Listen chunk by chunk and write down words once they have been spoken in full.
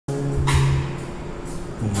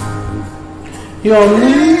Your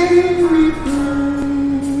name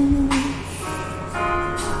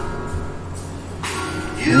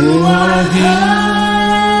you are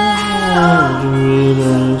God with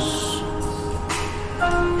us.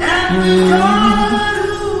 You are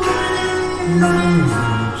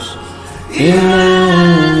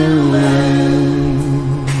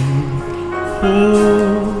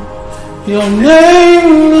your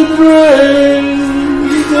name we praise,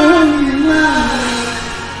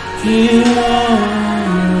 you are.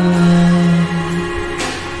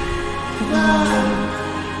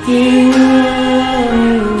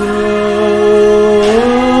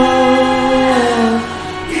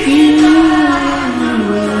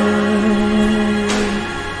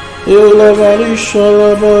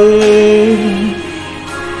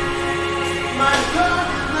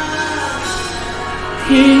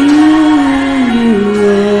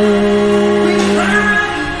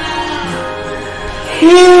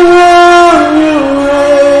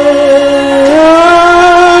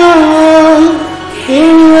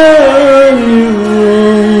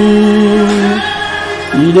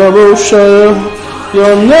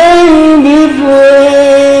 Your name be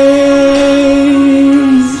praised.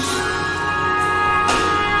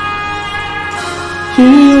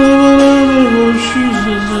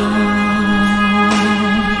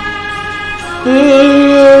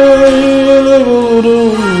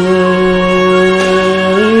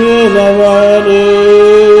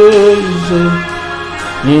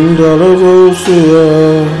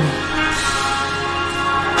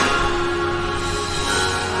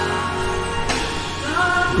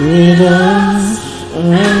 With us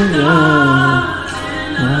and God,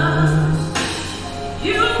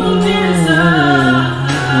 you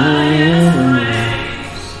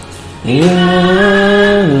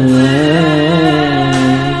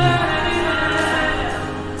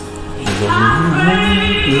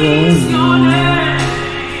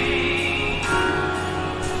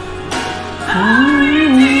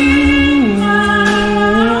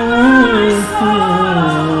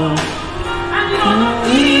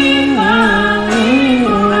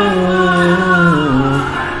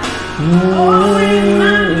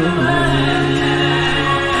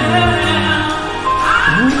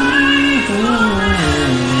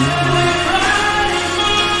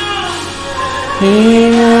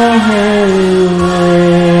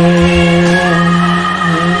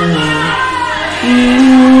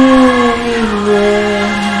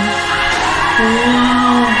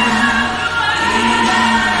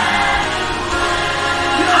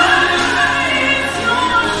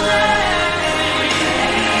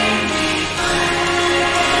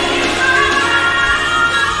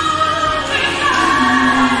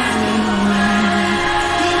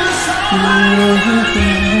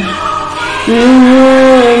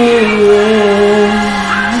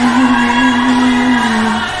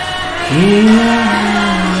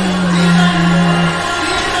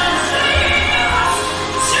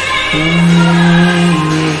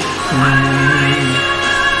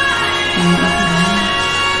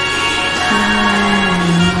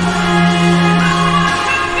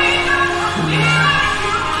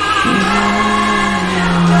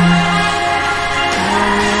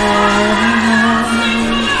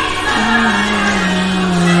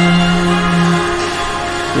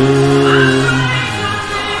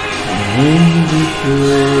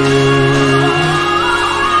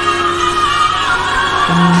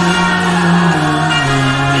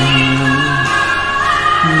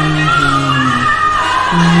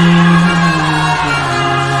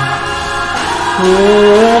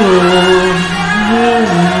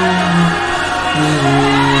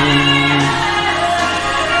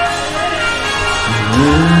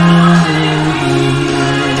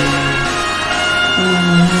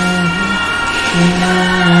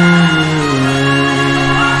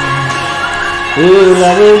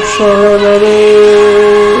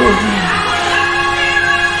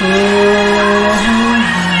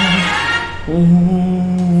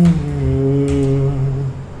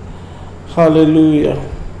Hallelujah.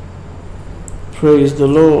 Praise the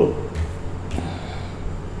Lord.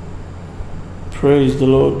 Praise the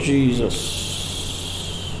Lord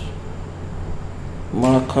Jesus. We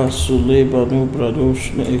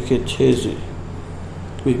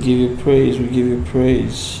give you praise, we give you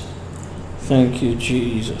praise. Thank you,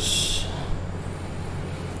 Jesus.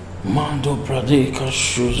 Mando pradeka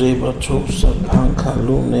shuzeba tosa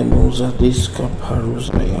pankalune muza diska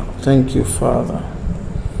paruzaya. Thank you, Father.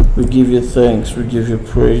 We give you thanks, we give you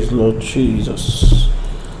praise, Lord Jesus.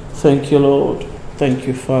 Thank you, Lord. Thank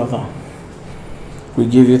you, Father. We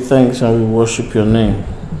give you thanks and we worship your name.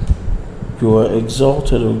 You are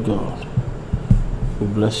exalted, O God. We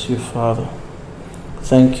bless you, Father.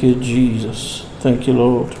 Thank you, Jesus. Thank you,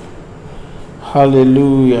 Lord.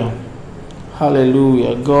 Hallelujah.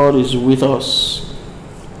 Hallelujah. God is with us.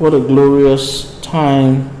 What a glorious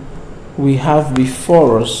time we have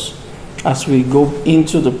before us as we go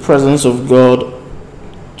into the presence of God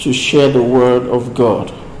to share the word of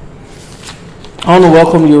God. I want to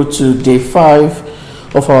welcome you to day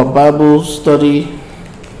 5 of our Bible study,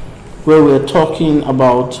 where we're talking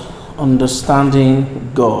about understanding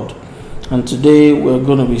God. And today we're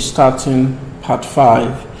going to be starting part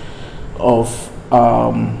 5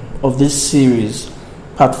 of this series.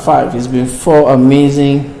 Part 5 has been 4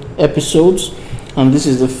 amazing episodes, and this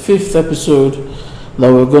is the 5th episode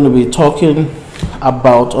that we're going to be talking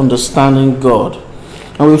about understanding God.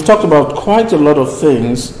 And we've talked about quite a lot of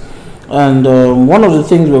things, and one of the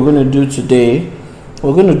things we're going to do today,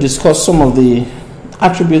 we're going to discuss some of the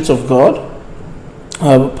attributes of God,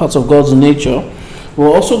 parts of God's nature. We're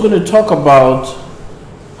also going to talk about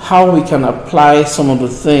how we can apply some of the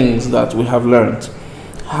things that we have learned.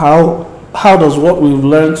 How does what we've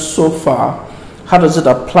learned so far, how does it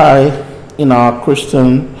apply in our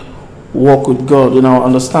Christian walk with God, in our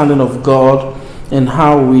understanding of God, and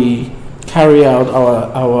how we carry out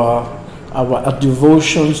our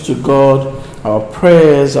devotions to God, our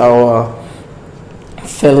prayers, our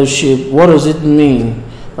fellowship. What does it mean,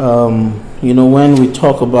 when we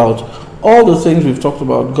talk about all the things we've talked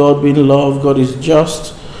about? God being love, God is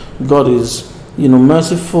just, God is,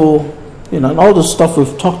 merciful, and all the stuff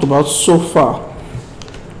we've talked about so far.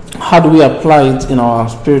 How do we apply it in our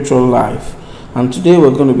spiritual life? And today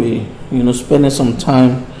we're going to be, spending some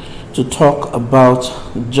time to talk about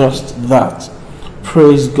just that.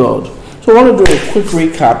 Praise God. So I want to do a quick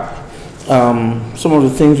recap. Some of the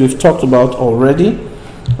things we've talked about already.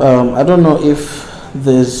 I don't know if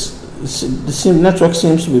the network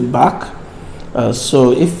seems to be back.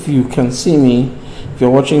 So if you can see me, if you're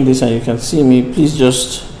watching this and you can see me, please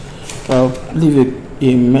just leave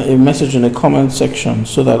a message in the comment section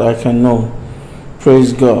so that I can know.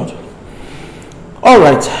 Praise God. All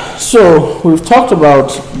right, so we've talked about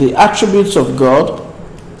the attributes of God,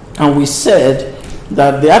 and we said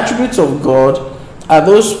that the attributes of God are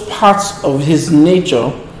those parts of His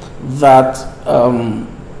nature that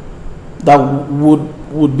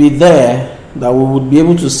would be there, that we would be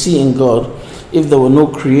able to see in God if there were no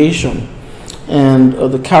creation. And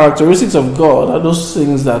the characteristics of God are those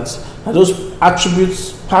things that are those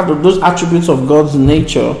attributes, part of those attributes of God's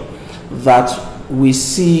nature that we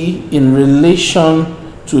see in relation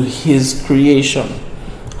to His creation.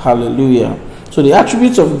 Hallelujah. So the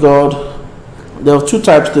attributes of God, there are 2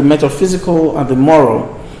 types, the metaphysical and the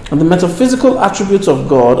moral. And the metaphysical attributes of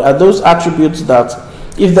God are those attributes that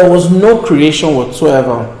if there was no creation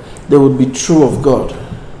whatsoever, they would be true of God.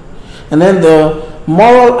 And then the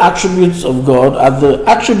moral attributes of God are the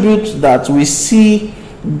attributes that we see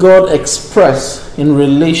God express in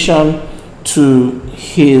relation to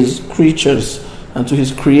His creatures and to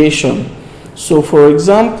His creation. So for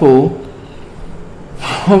example,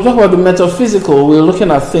 when we talk about the metaphysical, we're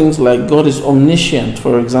looking at things like God is omniscient,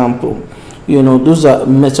 for example. Those are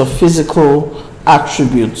metaphysical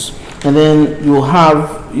attributes. And then you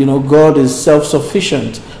have, God is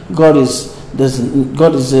self-sufficient. God is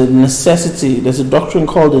a necessity. There's a doctrine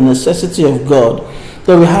called the necessity of God.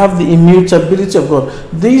 So we have the immutability of God.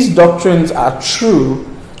 These doctrines are true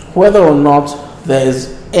whether or not there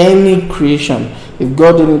is any creation. If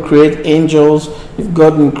God didn't create angels, if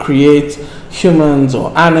God didn't create humans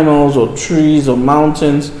or animals or trees or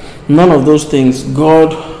mountains, none of those things,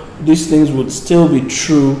 these things would still be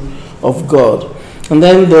true of God. And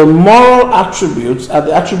then the moral attributes are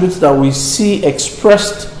the attributes that we see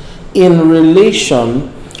expressed in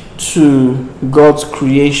relation to God's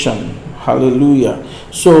creation. Hallelujah.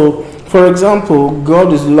 So, for example,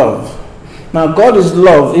 God is love. Now, God is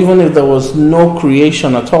love even if there was no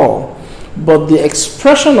creation at all. But the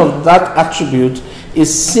expression of that attribute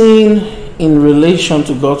is seen in relation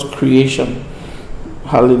to God's creation.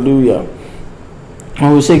 Hallelujah.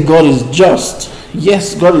 When we say God is just,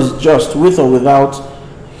 yes, God is just with or without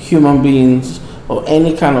human beings or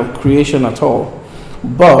any kind of creation at all.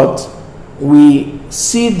 But we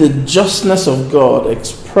see the justness of God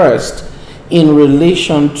expressed in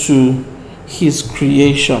relation to His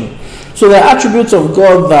creation. So there are attributes of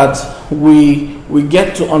God that we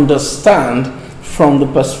get to understand from the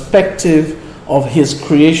perspective of His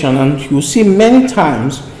creation. And you see many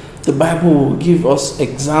times the Bible will give us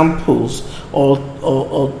examples or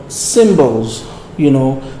symbols,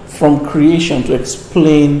 from creation to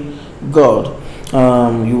explain God.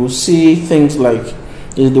 You will see things like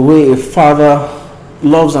the way a father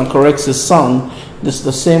loves and corrects his son, this is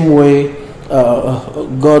the same way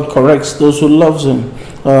God corrects those who love him.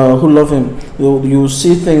 You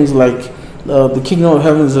see things like the kingdom of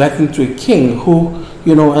heaven is likened to a king who,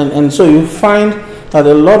 and so you find that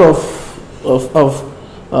a lot of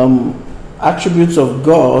attributes of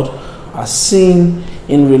God are seen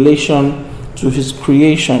in relation to his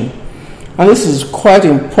creation. And this is quite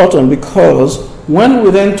important, because when we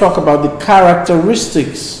then talk about the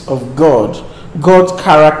characteristics of God, God's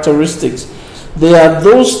characteristics, they are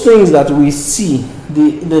those things that we see,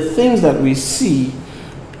 the things that we see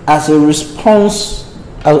as a response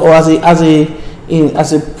or as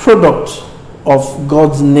a product of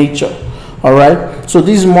God's nature. All right. So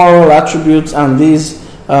these moral attributes and these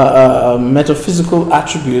metaphysical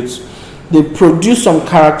attributes, they produce some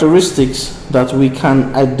characteristics that we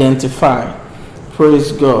can identify.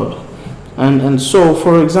 Praise God. And so,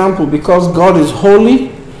 for example, because God is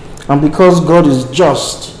holy and because God is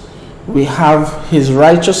just, we have his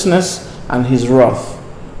righteousness and his wrath.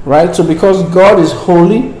 Right? So because God is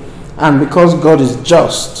holy and because God is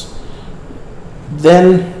just,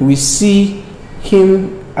 then we see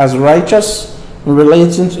him as righteous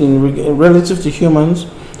relative to humans,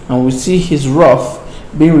 and we see his wrath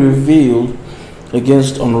being revealed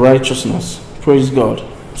against unrighteousness. Praise God.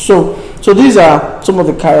 So these are some of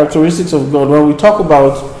the characteristics of God. When we talk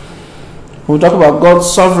about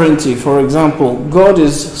God's sovereignty, for example, God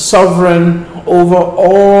is sovereign over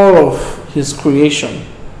all of his creation.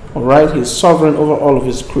 All right, he's sovereign over all of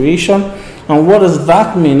his creation. And what does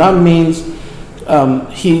that mean? That means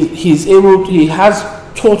he has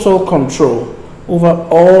total control over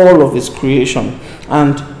all of his creation.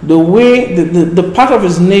 And the way, the part of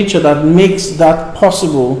his nature that makes that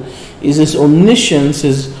possible is his omniscience,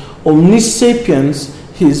 his omnisapience,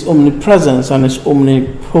 his omnipresence, and his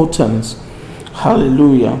omnipotence.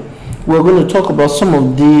 Hallelujah. We're going to talk about some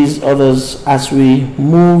of these others as we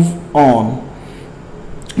move on.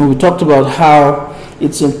 And we talked about how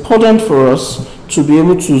it's important for us to be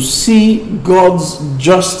able to see God's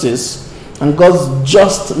justice and God's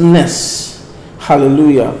justness,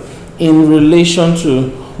 hallelujah, in relation to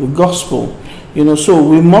the gospel. So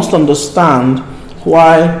we must understand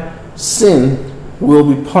why sin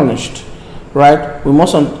will be punished, right? We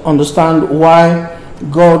must understand why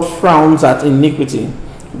God frowns at iniquity,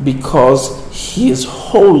 because he is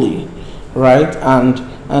holy, right?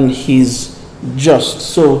 And he's just.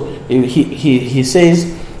 So he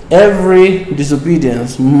says every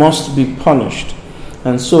disobedience must be punished.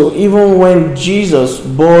 And so even when Jesus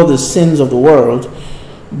bore the sins of the world,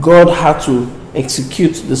 God had to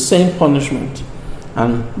execute the same punishment.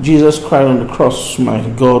 And Jesus cried on the cross, my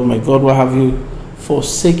God, why have you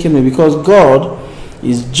forsaken me?" Because God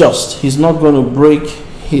is just. He's not going to break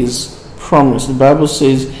his promise. The Bible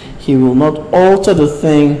says he will not alter the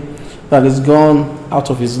thing that is gone out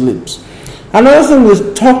of his lips. Another thing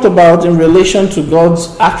we talked about in relation to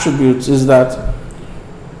God's attributes is that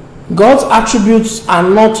God's attributes are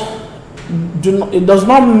it does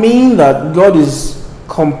not mean that God is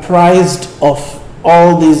comprised of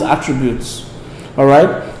all these attributes. All right?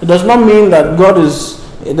 It does not mean that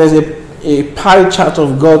there's a pie chart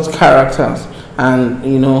of God's characters, and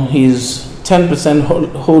he's 10%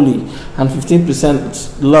 holy and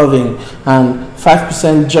 15% loving and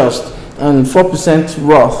 5% just and 4%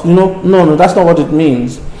 wrath. No, that's not what it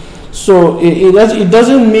means. So it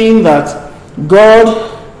doesn't mean that God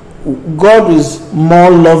is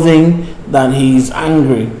more loving than he is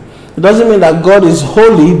angry. It doesn't mean that God is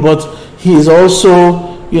holy, but he is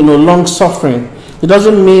also, long suffering. It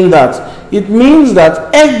doesn't mean that. It means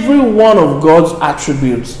that every one of God's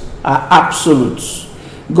attributes are absolutes.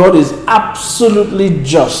 God is absolutely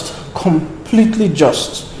just, completely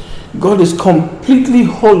just. God is completely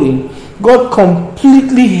holy. God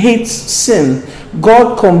completely hates sin.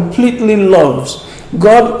 God completely loves.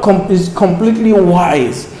 God is completely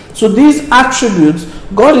wise. So these attributes,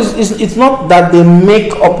 God it's not that they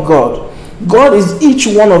make up God. God is each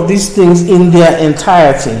one of these things in their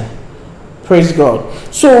entirety. Praise God.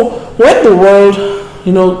 So when the world,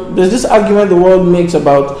 there's this argument the world makes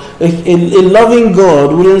about a loving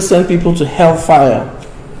God wouldn't send people to hellfire.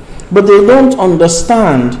 But they don't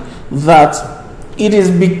understand that it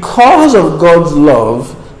is because of God's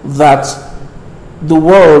love that the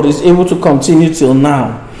world is able to continue till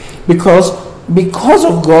now. Because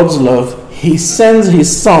of God's love, he sends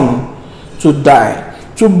his son to die,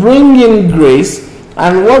 to bring in grace.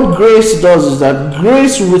 And what grace does is that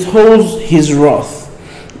grace withholds his wrath.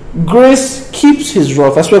 Grace keeps his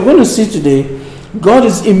wrath. As we're going to see today, God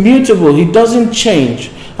is immutable. He doesn't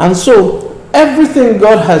change. And so everything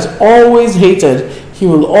God has always hated, He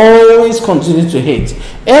will always continue to hate.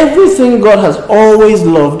 Everything God has always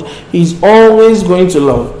loved, He's always going to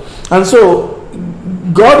love. And so,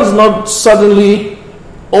 God is not suddenly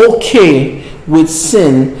okay with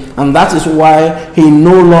sin, and that is why He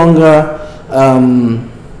no longer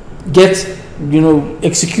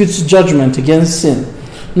executes judgment against sin.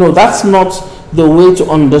 No, that's not the way to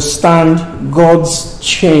understand God's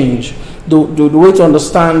change, the way to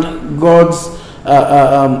understand God's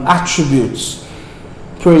attributes.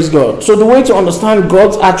 Praise God. So the way to understand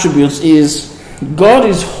God's attributes is God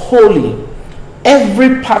is holy.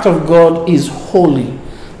 Every part of God is holy.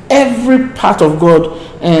 Every part of God.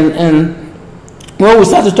 And when we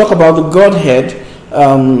start to talk about the Godhead,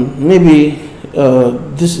 maybe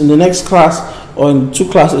this in the next class or in 2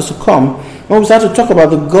 classes to come, when we start to talk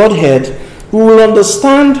about the Godhead, we will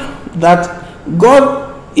understand that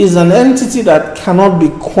God is an entity that cannot be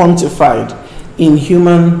quantified in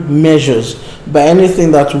human measures by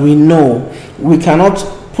anything that we know. We cannot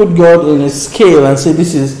put God in a scale and say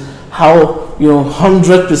this is how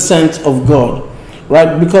 100% of God,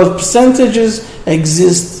 right? Because percentages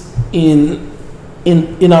exist in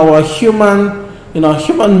our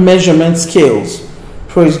human measurement scales.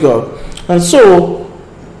 Praise God. And so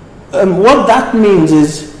what that means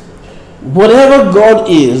is whatever God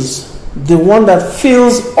is, the one that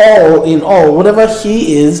fills all in all, whatever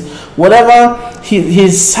He is, whatever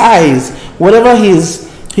his size, whatever his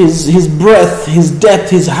breadth, his depth,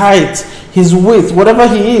 his height, his width, whatever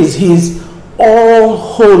He is, He's all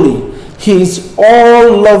holy. He's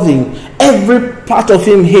all loving. Every part of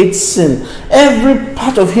Him hates sin. Every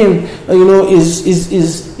part of Him, is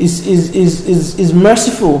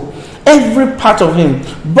merciful. Every part of Him.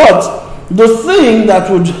 But the thing that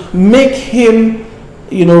would make Him,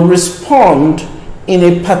 respond in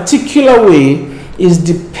a particular way is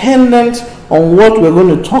dependent on what we're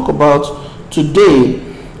going to talk about today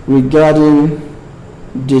regarding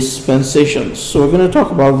dispensations. So we're going to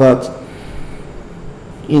talk about that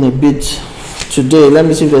in a bit today. Let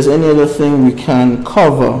me see if there's any other thing we can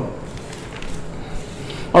cover.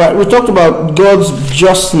 All right, we talked about God's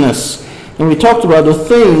justness, and we talked about the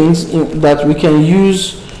things that we can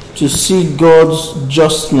use to see God's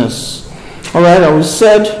justness. All right, and we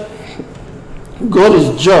said God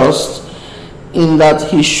is just in that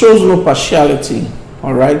He shows no partiality.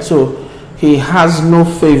 All right, so He has no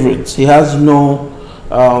favorites. He has no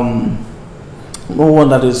one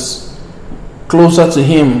that is closer to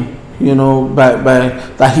Him, by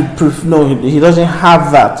that He doesn't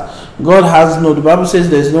have that. God has no. The Bible says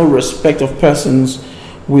there's no respect of persons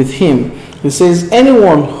with Him. It says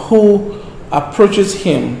anyone who approaches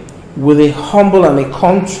Him with a humble and a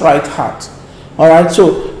contrite heart. All right,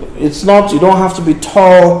 so it's not, you don't have to be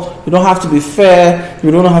tall, you don't have to be fair,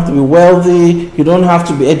 you don't have to be wealthy, you don't have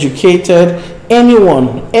to be educated.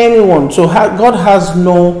 Anyone. So God has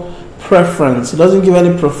no preference. He doesn't give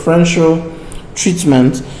any preferential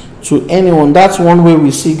treatment to anyone. That's one way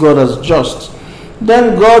we see God as just.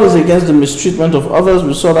 Then God is against the mistreatment of others.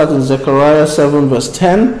 We saw that in Zechariah 7 verse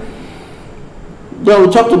 10. Then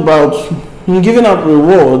we talked about in giving out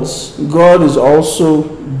rewards, God is also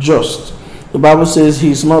just. The Bible says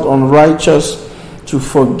He's not unrighteous to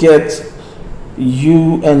forget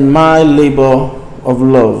you and my labor of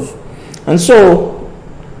love. And so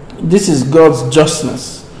this is God's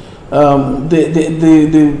justness.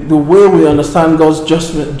 The way we understand God's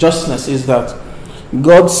justness is that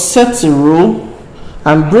God sets a rule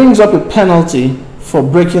and brings up a penalty for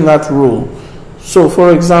breaking that rule. So,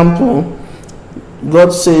 for example,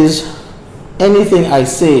 God says, anything I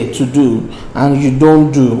say to do and you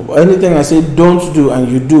don't do, or anything I say don't do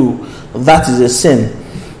and you do, that is a sin.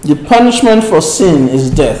 The punishment for sin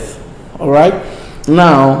is death. All right?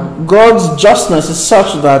 Now, God's justness is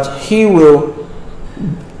such that He will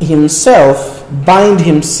Himself bind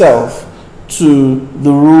Himself to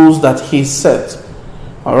the rules that He set.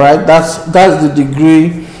 All right? That's the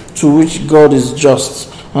degree to which God is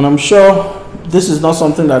just. And I'm sure this is not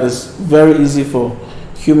something that is very easy for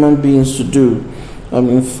human beings to do.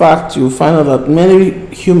 In fact, you'll find out that many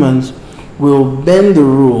humans will bend the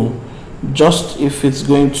rule just if it's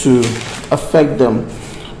going to affect them.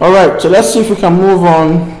 All right, so let's see if we can move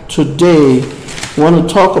on today. We want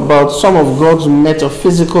to talk about some of God's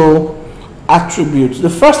metaphysical attributes. The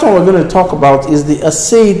first one we're going to talk about is the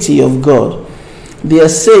aseity of God. The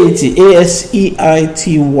aseity,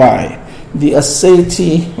 A-S-E-I-T-Y, the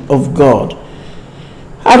aseity of God.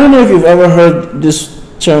 I don't know if you've ever heard this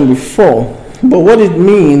term before, but what it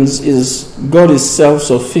means is God is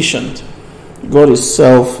self-sufficient. God is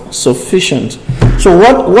self-sufficient. So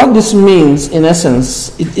what this means, in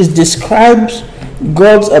essence, it describes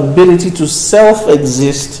God's ability to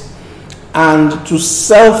self-exist and to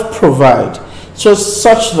self-provide, so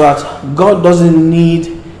such that God doesn't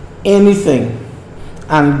need anything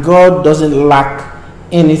and God doesn't lack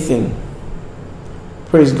anything.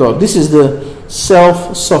 Praise God. This is the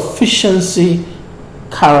self-sufficiency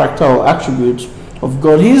character or attribute of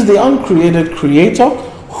God. He is the uncreated creator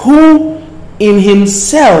who in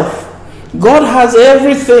himself, God has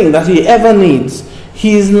everything that he ever needs.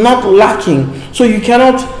 He is not lacking. So you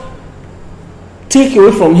cannot take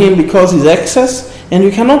away from him because he's excess, and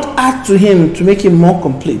you cannot add to him to make him more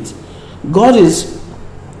complete. God is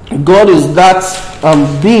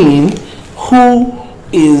that being who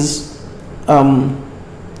is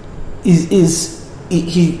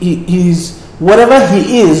whatever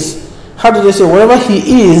he is. How did they say? Whatever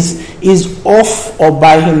he is of or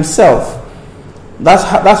by himself.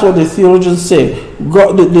 That's what the theologians say.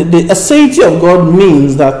 God, the aseity of God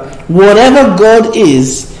means that whatever God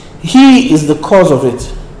is, he is the cause of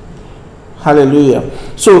it. Hallelujah.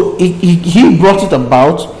 So he brought it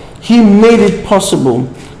about. He made it possible.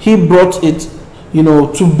 He brought it,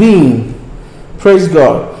 to being. Praise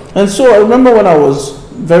God. And so I remember when I was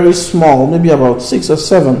very small, maybe about 6 or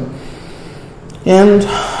 7, and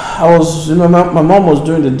I was, my mom was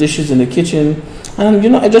doing the dishes in the kitchen,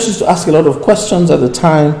 and I just used to ask a lot of questions at the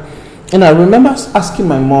time. And I remember asking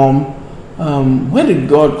my mom, where did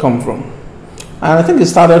God come from? And I think it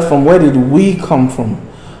started from, where did we come from?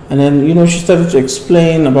 And then, she started to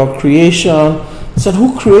explain about creation. I said,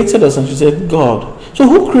 who created us? And she said, God. So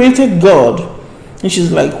who created God? And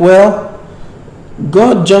she's like, well,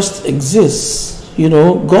 God just exists.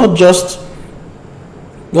 God just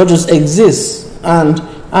exists.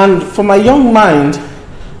 And for my young mind,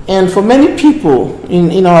 and for many people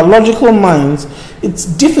in our logical minds, it's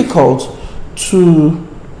difficult to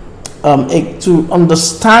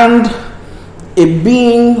understand a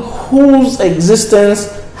being whose existence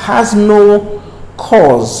has no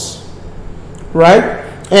cause, right?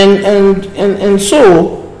 And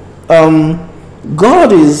so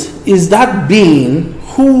God is that being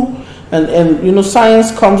who, and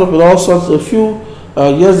science comes up with all sorts. A few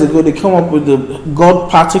years ago, they come up with the God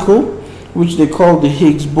particle, which they call the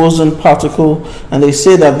Higgs boson particle, and they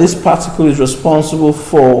say that this particle is responsible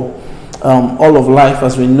for all of life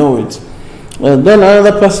as we know it. Then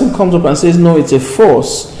another person comes up and says, no, it's a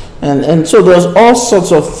force. And so there's all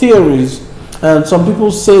sorts of theories. And some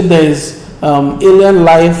people say there's alien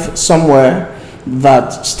life somewhere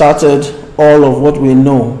that started all of what we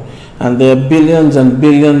know. And there are billions and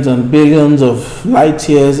billions and billions of light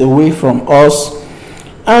years away from us.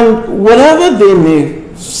 And whatever they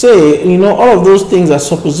may say, all of those things are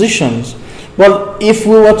suppositions. But if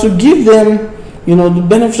we were to give them, the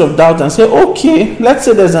benefit of doubt and say, okay, let's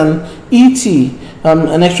say there's an ET,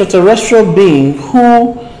 an extraterrestrial being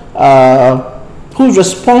who's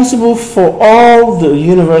responsible for all the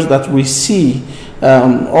universe that we see,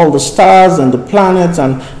 all the stars and the planets,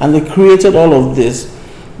 and they created all of this,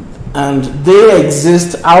 and they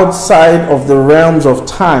exist outside of the realms of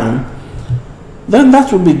time, then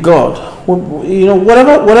that would be God.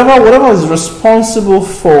 Whatever is responsible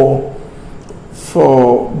for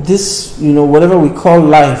this, whatever we call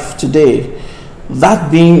life today,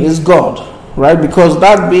 that being is God, right? Because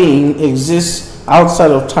that being exists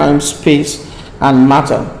outside of time, space, and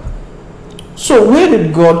matter. So where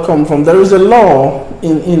did God come from? There is a law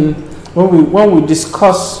in when we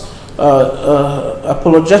discuss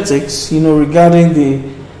apologetics, regarding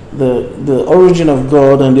the origin of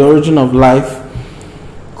God and the origin of life,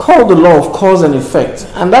 called the law of cause and effect.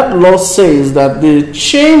 And that law says that the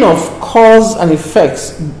chain of cause and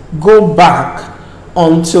effects go back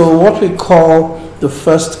until what we call the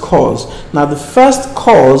first cause. Now, the first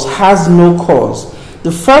cause has no cause.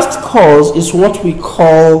 The first cause is what we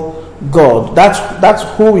call God. That's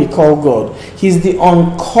who we call God. He's the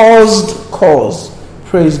uncaused cause.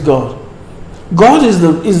 Praise God. God is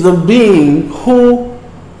the being who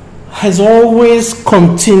has always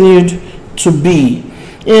continued to be.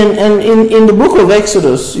 In the book of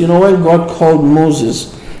Exodus, when God called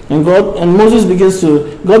Moses, God begins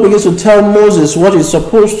to tell Moses what he's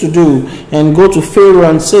supposed to do, and go to Pharaoh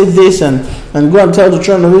and say this, and go and tell the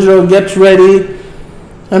children of Israel, get ready.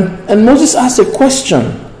 And Moses asks a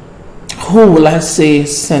question, who will I say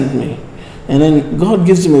sent me? And then God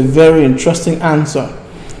gives him a very interesting answer.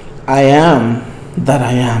 I am that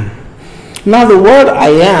I am. Now the word I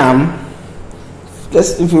am,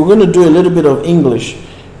 if we're going to do a little bit of English,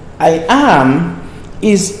 I am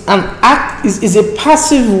is an act, is a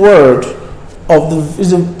passive word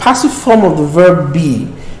is a passive form of the verb be.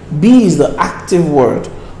 Be is the active word,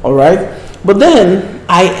 all right? But then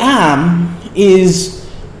I am is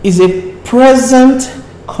a present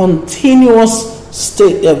continuous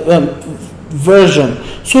state version.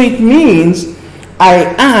 So it means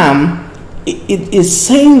I am, it is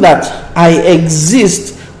saying that I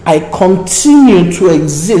exist, I continue to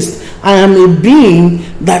exist, I am a being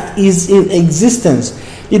that is in existence.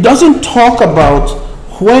 It doesn't talk about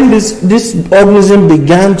when this organism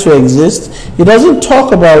began to exist. It doesn't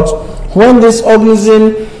talk about when this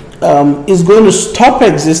organism is going to stop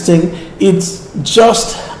existing. It's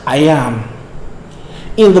just I am.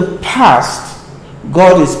 In the past,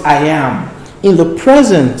 God is I am. In the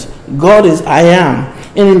present, God is I am.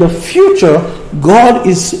 And in the future, God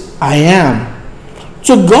is I am.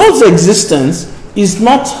 So God's existence is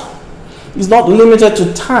not limited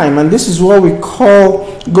to time, and this is what we call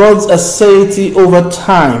God's aseity over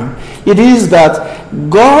time. It is that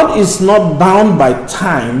God is not bound by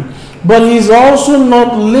time, but He is also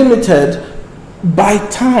not limited by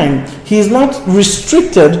time. He is not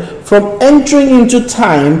restricted from entering into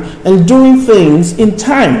time and doing things in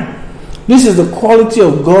time. This is the quality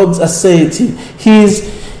of God's aseity.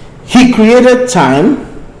 He created time,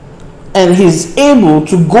 and He's able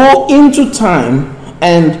to go into time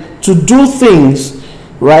and to do things,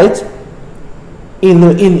 right,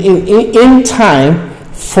 in time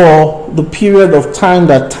for the period of time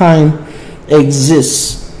that time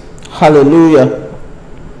exists. Hallelujah.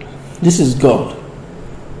 This is God.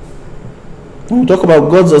 When we talk about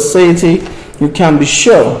God's aseity, you can be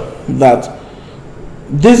sure that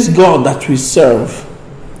this God that we serve,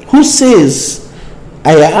 who says,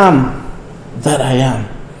 I am that I am,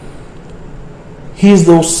 He is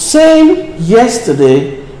the same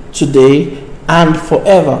yesterday, today, and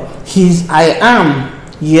forever. He's I am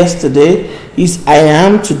yesterday, He's I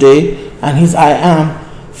am today, and He's I am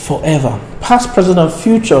forever. Past, present, and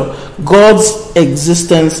future, God's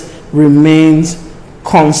existence remains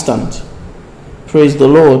constant. Praise the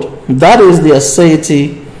Lord. That is the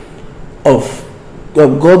aseity of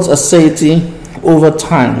God's aseity over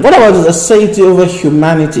time. What about His aseity over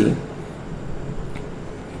humanity?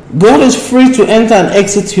 God is free to enter and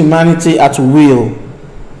exit humanity at will.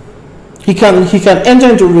 He can enter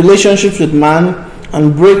into relationships with man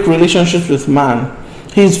and break relationships with man.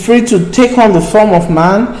 He is free to take on the form of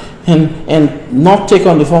man and not take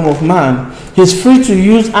on the form of man. He is free to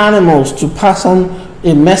use animals to pass on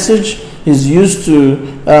a message. He's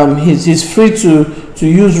free to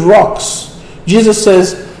use rocks. Jesus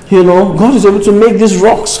says, God is able to make these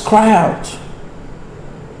rocks cry out.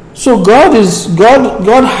 So God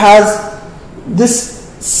has this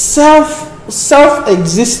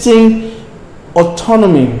self-existing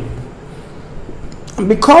autonomy. And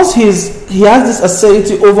because he has this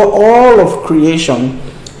aseity over all of creation,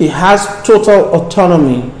 He has total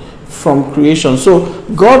autonomy from creation. So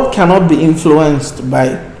God cannot be influenced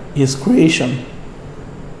by His creation.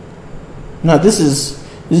 Now this is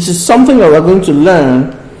something that we're going to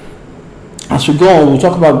learn as we go on. We'll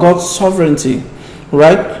talk about God's sovereignty.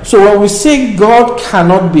 Right? So when we say God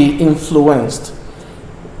cannot be influenced,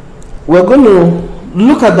 we're going to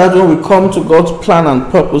look at that when we come to God's plan and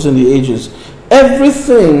purpose in the ages.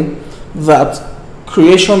 Everything that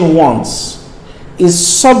creation wants is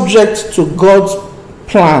subject to God's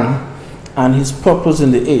plan and His purpose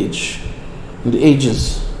in the ages.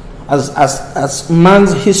 As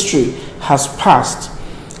man's history has passed,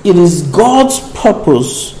 it is God's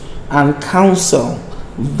purpose and counsel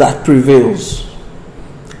that prevails.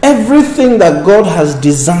 Everything that God has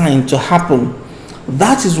designed to happen,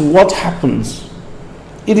 that is what happens.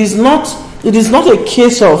 It is not a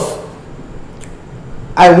case of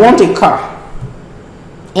I want a car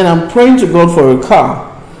and I'm praying to God for a car,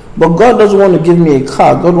 but God doesn't want to give me a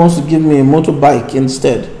car. God wants to give me a motorbike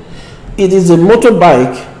instead. It is a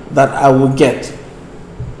motorbike that I will get.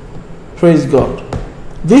 Praise God.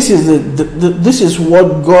 This is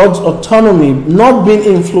what God's autonomy, not being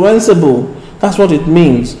influenceable. That's what it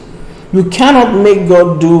means. You cannot make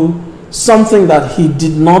God do something that He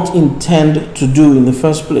did not intend to do in the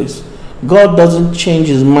first place. God doesn't change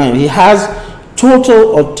His mind. He has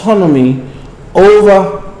total autonomy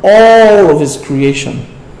over all of His creation.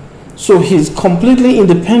 So He's completely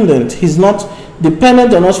independent. He's not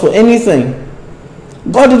dependent on us for anything.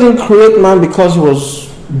 God didn't create man because He was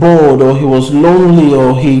bored or He was lonely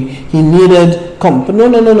or he needed company.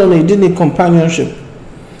 No. He didn't need companionship.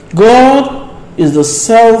 God is the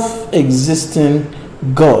self-existing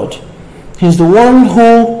God. He's the one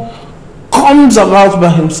who comes about by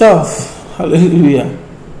Himself. Hallelujah.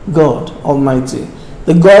 God Almighty.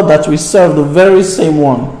 The God that we serve, the very same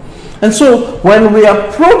one. And so when we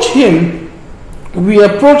approach Him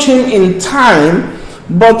in time,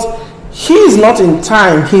 but He is not in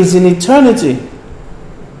time, he's in eternity.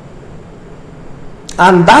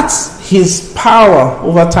 And that's his power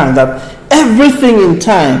over time, that everything in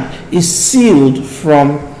time is sealed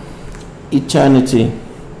from eternity.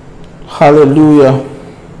 Hallelujah.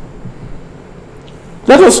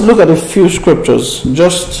 Let us look at a few scriptures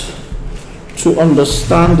just to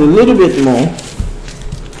understand a little bit more.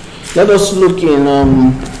 Let us look in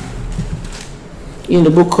the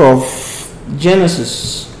book of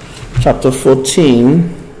Genesis, chapter 14.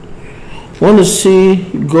 We want to see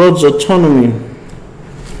God's autonomy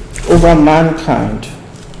over mankind,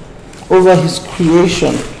 over his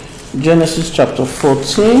creation. Genesis chapter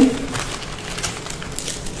 14,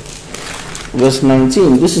 verse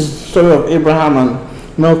 19. This is the story of Abraham and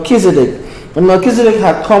Melchizedek. When Melchizedek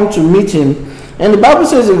had come to meet him, and the Bible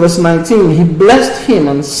says in verse 19, he blessed him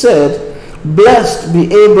and said, "Blessed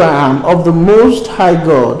be Abraham of the Most High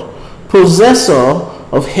God, possessor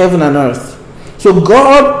of heaven and earth." So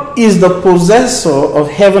God is the possessor of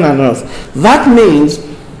heaven and earth. That means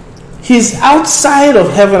he's outside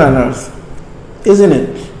of heaven and earth, isn't it?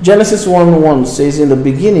 Genesis 1:1 says, "In the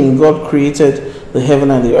beginning God created the heaven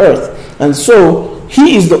and the earth." And so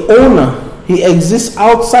he is the owner. He exists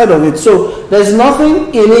outside of it. So there's nothing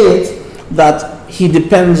in it that he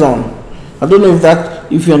depends on. I don't know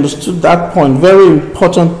if you understood that point. Very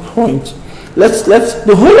important point. Let's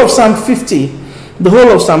the whole of Psalm 50. The whole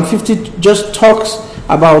of Psalm 50 just talks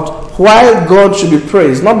about why God should be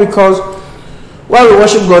praised. Not because why we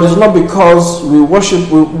worship God is not because we worship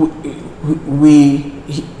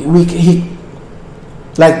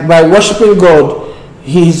like by worshiping God,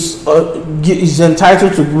 we're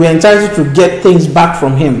entitled to get things back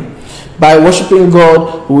from him. By worshiping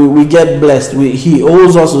God, we get blessed. He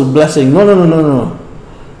owes us a blessing.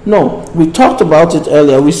 No, we talked about it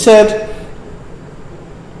earlier. We said,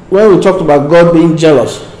 when we talked about God being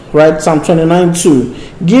jealous, right? Psalm 29:2,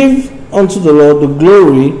 "Give unto the Lord the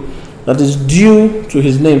glory that is due to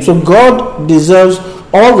his name." So God deserves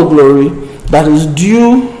all the glory that is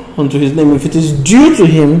due unto his name. If it is due to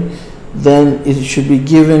him, then it should be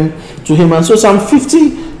given to him. And so Psalm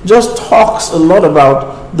 50 just talks a lot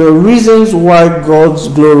about the reasons why God's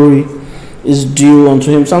glory is due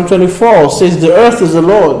unto him. Psalm 24 says, "The earth is the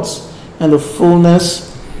Lord's and the fullness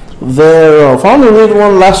thereof." I want to read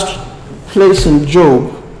one last place in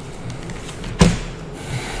Job.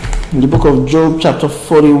 In the book of Job, chapter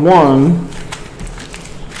 41.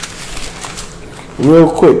 Real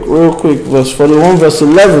quick, verse 41, verse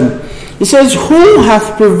 11. It says, "Who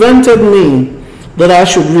hath prevented me that I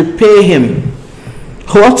should repay him?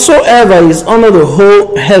 Whatsoever is under the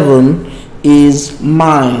whole heaven is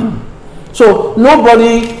mine." So God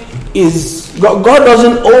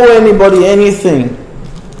doesn't owe anybody anything.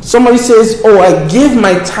 Somebody says, "Oh, I give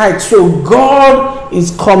my tithe, so God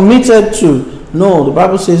is committed to." No, the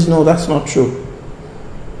Bible says no, that's not true.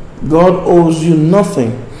 God owes you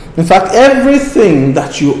nothing. In fact, everything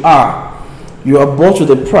that you are bought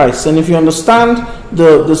with a price. And if you understand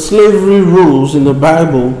the slavery rules in the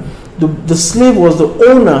Bible, the slave was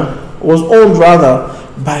owned by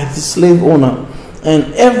the slave owner. And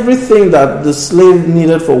everything that the slave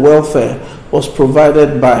needed for welfare was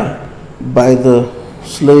provided by the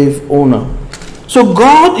slave owner. So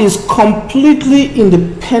God is completely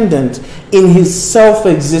independent in his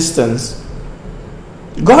self-existence.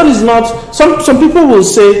 God is not, some people will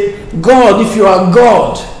say, "God, if you are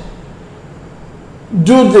God,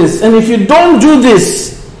 do this. And if you don't do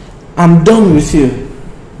this, I'm done with you."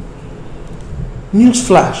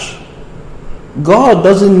 Newsflash. God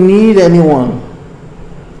doesn't need anyone.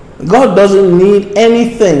 God doesn't need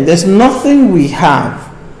anything. There's nothing we have.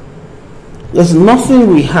 There's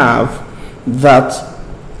nothing we have that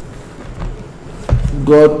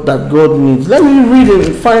God needs. Let me read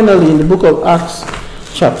it finally in the book of Acts,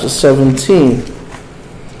 chapter 17.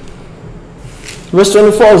 Verse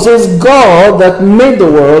 24 says, "God that made the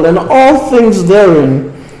world and all things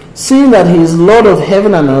therein, seeing that he is Lord of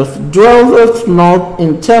heaven and earth, dwelleth not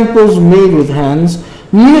in temples made with hands,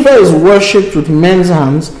 neither is worshipped with men's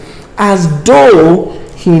hands, as though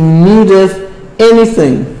he needeth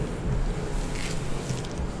anything."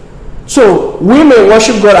 So we may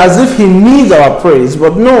worship God as if he needs our praise,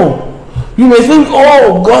 but no. You may think,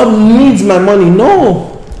 "Oh, God needs my money." No.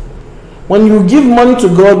 When you give money to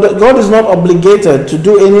God, God is not obligated to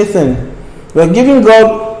do anything. You are giving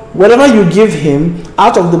God whatever you give him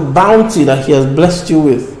out of the bounty that he has blessed you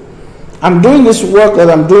with. I'm doing this work that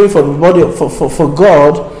I'm doing for the body for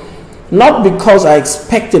God, not because I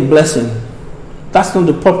expect a blessing. That's not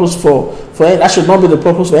the purpose that should not be the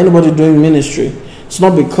purpose for anybody doing ministry. It's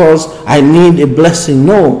not because I need a blessing.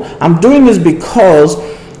 No, I'm doing this because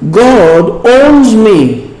God owns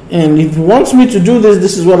me, and if He wants me to do this,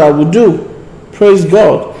 this is what I will do. Praise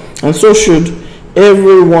God. And so should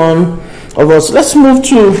every one of us. Let's move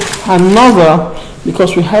to another,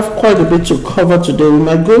 because we have quite a bit to cover today. We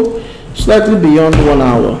might go slightly beyond 1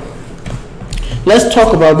 hour. Let's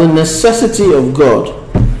talk about the necessity of God.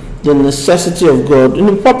 The necessity of God. In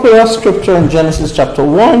the popular scripture in Genesis chapter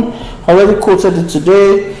 1, I already quoted it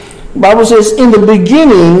today. The Bible says, in the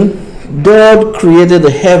beginning, God created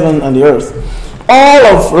the heaven and the earth. All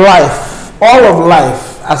of life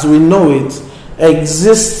as we know it,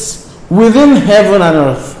 exists within heaven and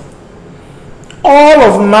earth. All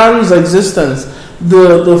of man's existence,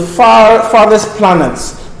 the farthest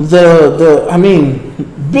planets, billions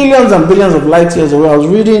and billions of light years away. I was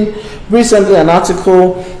reading recently an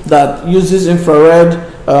article that uses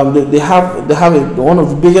infrared. They have one of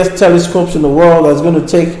the biggest telescopes in the world that's going to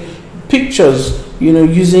take pictures,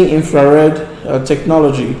 using infrared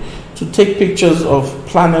technology to take pictures of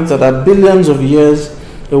planets that are billions of years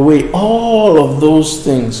away. All of those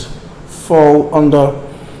things fall under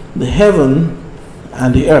the heaven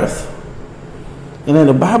and the earth. And then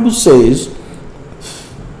the Bible says,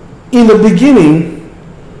 in the beginning,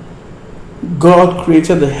 God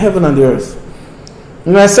created the heaven and the earth.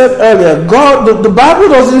 And I said earlier, the Bible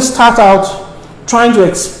doesn't start out trying to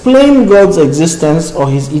explain God's existence or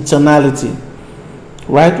His eternality.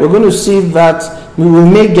 Right? We're going to see that. We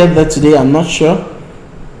may get there today, I'm not sure.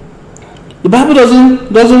 The Bible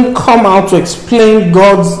doesn't come out to explain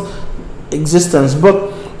God's existence,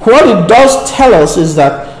 but what it does tell us is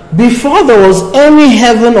that before there was any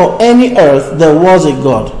heaven or any earth, there was a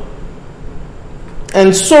God.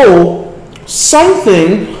 And so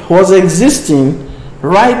something was existing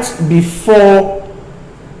right before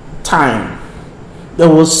time. There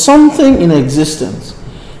was something in existence.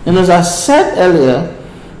 And as I said earlier,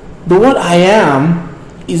 the word I am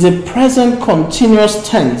is a present continuous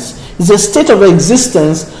tense. It's a state of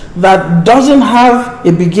existence that doesn't have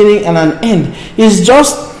a beginning and an end. It's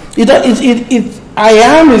just, I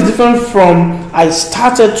am is different from I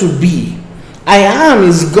started to be. I am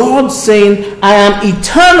is God saying, I am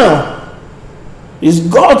eternal. Is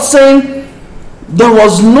God saying, there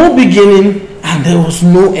was no beginning and there was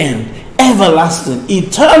no end. Everlasting,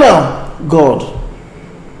 eternal God.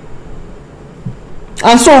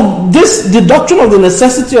 And so the doctrine of the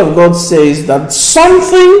necessity of God says that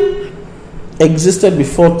something existed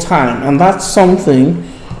before time, and that something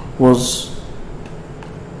was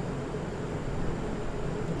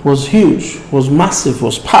huge, was massive,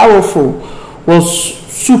 was powerful, was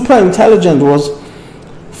super intelligent, was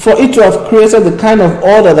for it to have created the kind of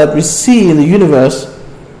order that we see in the universe.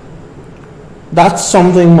 That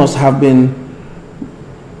something must have been,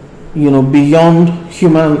 beyond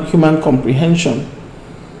human comprehension.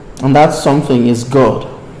 And that something is God.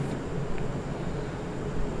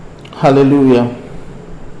 Hallelujah.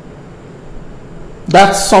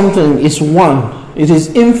 That something is one. It is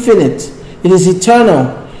infinite. It is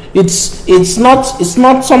eternal. It's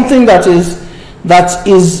not something that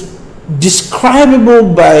is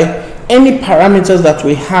describable by any parameters that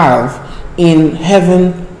we have in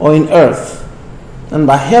heaven or in earth. And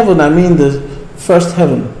by heaven I mean the first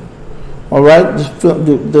heaven. All right,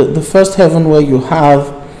 the first heaven where you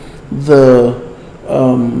have the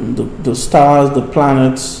stars, the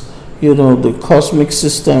planets, the cosmic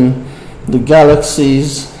system, the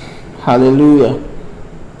galaxies. Hallelujah.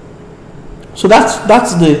 So that's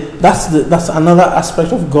another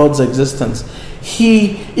aspect of God's existence.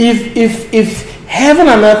 If heaven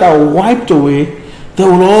and earth are wiped away, there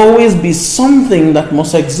will always be something that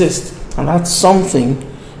must exist, and that something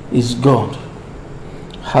is God.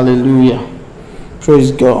 Hallelujah.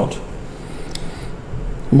 Praise God.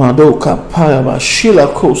 Let's go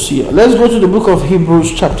to the book of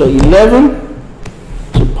Hebrews chapter 11.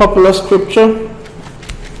 It's a popular scripture.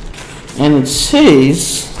 And it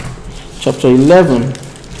says, chapter 11,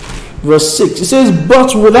 verse 6. It says,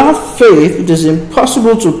 but without faith it is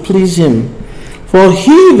impossible to please Him. For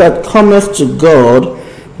he that cometh to God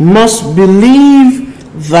must believe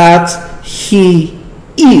that He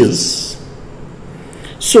is.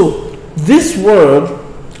 So this word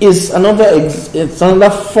is another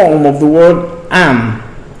form of the word am.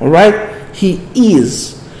 All right? He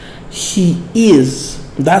is. He is.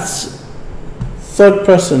 That's third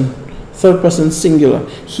person singular.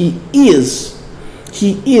 He is.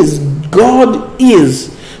 He is. God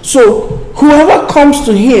is. So whoever comes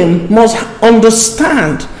to Him must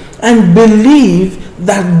understand and believe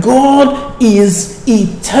that God is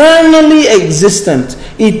eternally existent,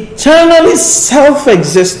 eternally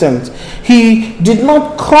self-existent. He did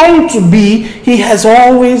not come to be, he has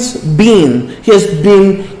always been. He has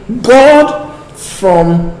been God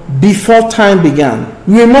from before time began.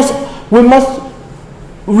 We must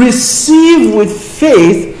receive with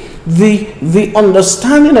faith the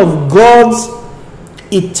understanding of God's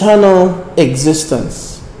eternal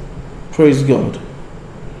existence. Praise God.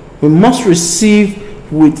 We must receive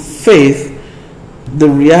with faith the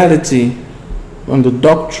reality and the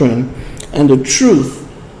doctrine and the truth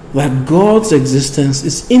that God's existence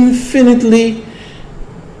is infinitely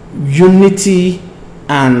unity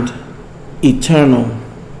and eternal.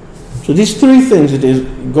 So these three things it is: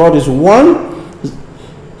 God is one,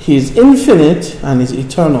 He is infinite, and He is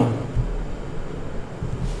eternal.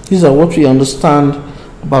 These are what we understand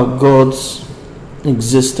about God's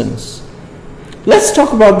existence. Let's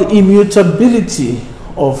talk about the immutability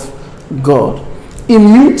of God.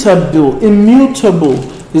 Immutable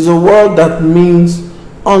is a word that means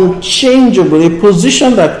unchangeable, a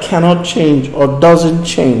position that cannot change or doesn't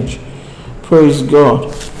change. Praise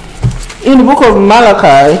God. In the book of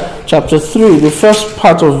Malachi, chapter 3, the first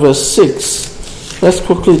part of verse 6, let's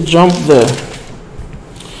quickly jump there.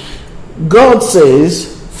 God says,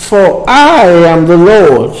 "For I am the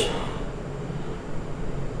Lord,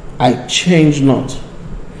 I change not."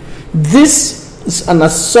 This is an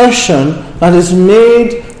assertion that is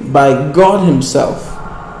made by God Himself.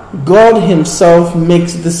 God Himself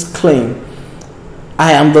makes this claim: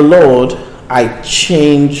 "I am the Lord, I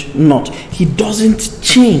change not." He doesn't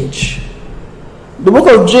change. The book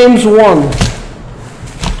of James 1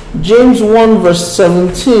 verse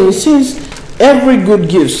 17 says, every good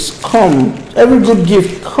gift comes.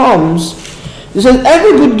 It says,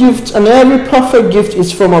 "Every good gift and every perfect gift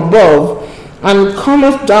is from above, and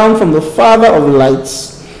cometh down from the Father of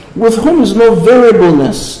lights, with whom is no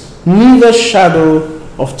variableness, neither shadow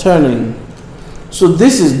of turning." So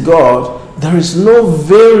this is God. There is no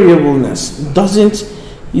variableness.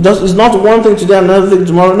 It's not one thing today, another thing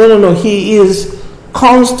tomorrow. No. He is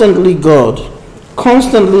constantly God,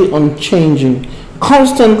 constantly unchanging,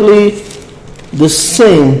 constantly the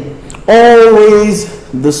same, always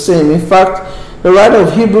the same. In fact, the writer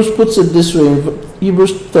of Hebrews puts it this way in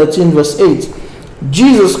Hebrews 13 verse 8.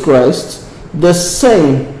 Jesus Christ, the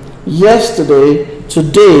same yesterday,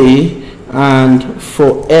 today, and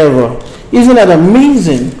forever. Isn't that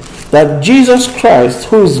amazing that Jesus Christ,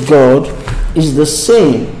 who is God, is the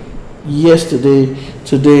same yesterday,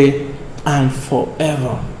 today, and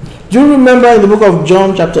forever? Do you remember in the book of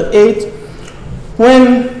John chapter 8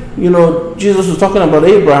 when Jesus was talking about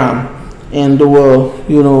Abraham and they were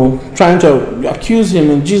trying to accuse him,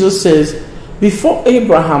 and Jesus says, before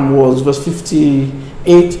Abraham was, verse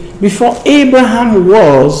 58, before Abraham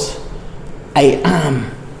was, I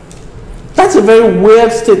am. That's a very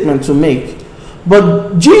weird statement to make,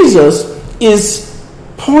 but Jesus is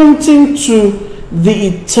pointing to the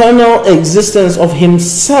eternal existence of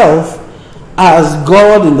Himself as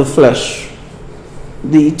God in the flesh,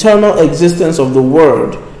 the eternal existence of the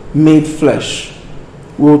Word made flesh.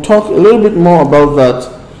 We'll talk a little bit more about that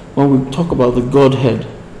when we talk about the Godhead.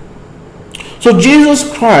 So Jesus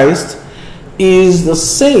Christ is the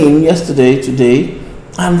same yesterday, today,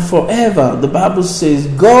 and forever. The Bible says,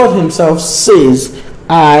 God Himself says,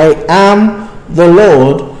 "I am the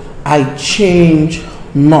Lord, I change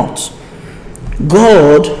not."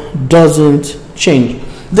 God doesn't change.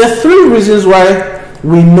 There are three reasons why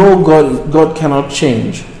we know God cannot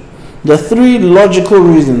change. There are three logical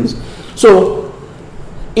reasons. So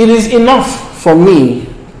it is enough for me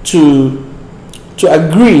to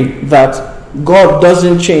agree that God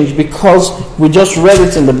doesn't change because we just read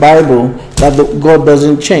it in the Bible that God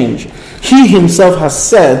doesn't change. He Himself has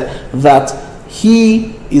said that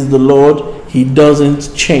He is the Lord, He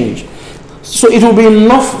doesn't change. So it will be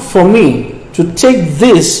enough for me to take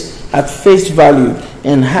this at face value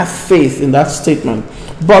and have faith in that statement.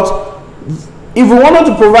 But if we wanted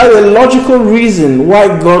to provide a logical reason why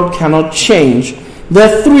God cannot change, there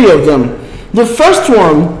are three of them. The first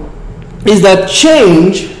one is that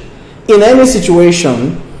change in any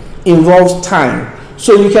situation involves time.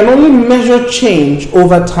 So you can only measure change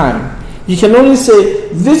over time. You can only say,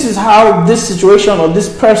 this is how this situation or this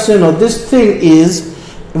person or this thing is,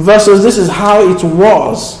 versus this is how it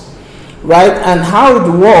was, right? And how it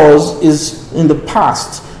was is in the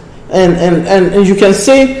past. And you can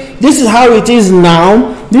say, this is how it is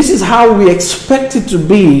now, this is how we expect it to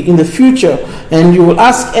be in the future. And you will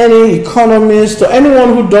ask any economist or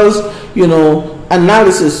anyone who does,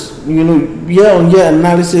 analysis, year-on-year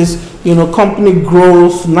analysis company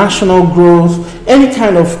growth, national growth, any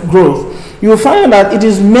kind of growth, you will find that it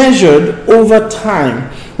is measured over time.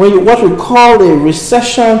 What we call a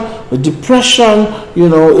recession, a depression,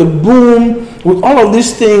 a boom, with all of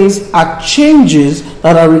these things are changes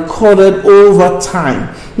that are recorded over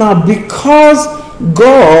time. Now, because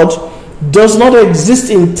God does not exist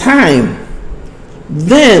in time,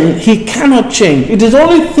 then he cannot change. It is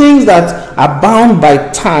only things that are bound by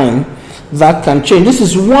time that can change. This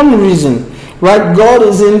is one reason, right? God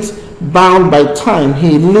isn't bound by time.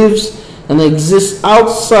 He lives and exists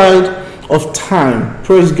outside of time.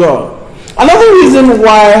 Praise God. Another reason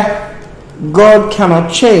why God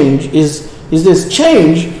cannot change is this: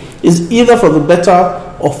 change is either for the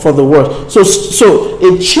better or for the worse. So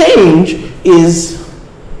a change is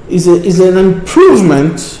an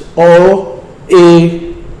improvement or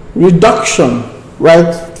a reduction,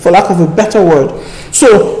 right? For lack of a better word.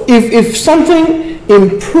 So if something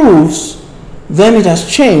improves, then it has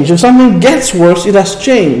changed. If something gets worse, it has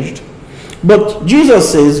changed. But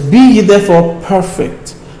Jesus says, "Be ye therefore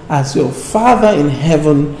perfect, as your Father in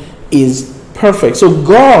heaven is perfect." So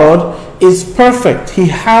God is perfect. He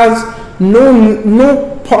has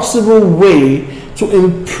no possible way to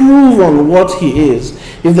improve on what he is.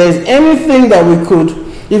 If there is anything that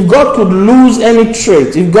if God could lose any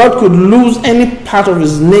trait, if God could lose any part of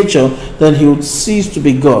his nature, then he would cease to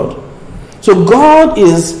be God. So God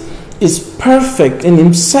is perfect in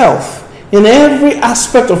himself. In every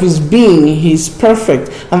aspect of his being, he is perfect.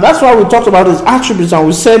 And that's why we talked about his attributes, and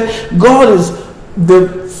we said God is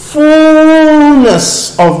the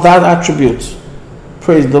fullness of that attribute.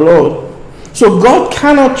 Praise the Lord. So God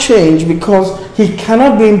cannot change because he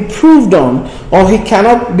cannot be improved on, or he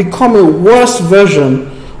cannot become a worse version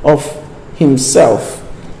of himself.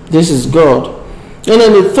 This is God. And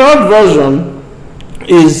then the third version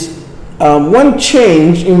is when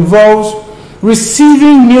change involves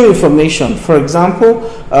receiving new information. For example,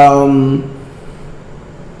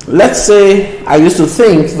 let's say I used to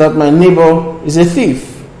think that my neighbor is a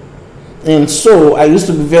thief, and so I used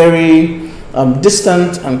to be very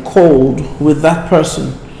distant and cold with that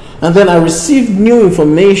person. And then I received new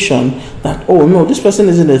information that, oh no, this person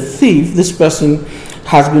isn't a thief, this person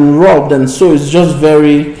has been robbed, and so it's just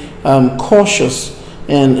very cautious,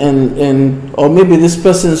 and or maybe this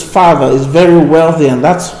person's father is very wealthy, and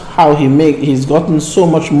that's how he's gotten so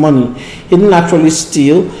much money. He didn't actually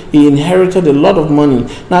steal, he inherited a lot of money.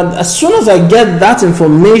 Now, as soon as I get that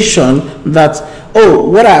information that, oh,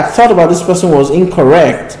 what I thought about this person was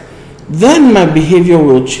incorrect, then my behavior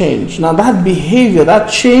will change. Now that behavior,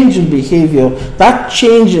 that change in behavior, that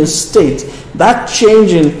change in state, that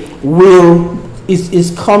change in will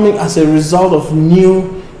is coming as a result of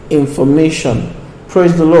new information.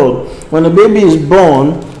 Praise the Lord. When a baby is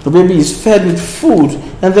born, the baby is fed with food,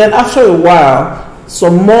 and then after a while,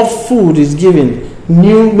 some more food is given.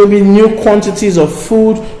 Maybe new quantities of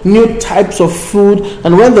food, new types of food,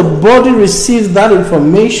 and when the body receives that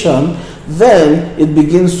information, then it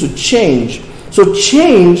begins to change. So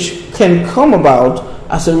change can come about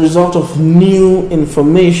as a result of new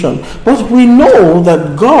information. But we know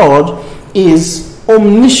that God is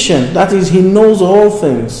omniscient. That is, he knows all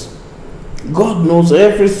things. God knows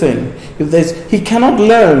everything. He cannot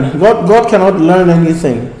learn. God cannot learn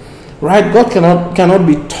anything. Right? God cannot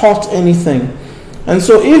be taught anything. And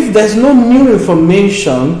so if there's no new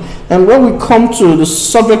information, and when we come to the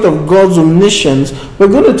subject of God's omniscience, we're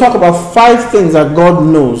going to talk about 5 things that God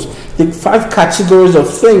knows. The 5 categories of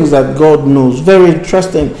things that God knows. Very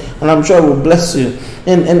interesting, and I'm sure it will bless you.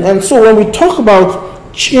 And so when we talk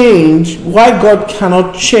about change, why God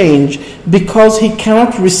cannot change, because he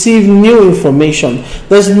cannot receive new information.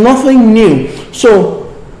 There's nothing new.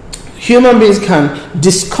 So human beings can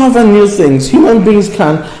discover new things. Human beings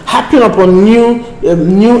can happen upon new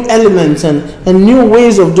elements and new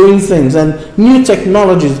ways of doing things and new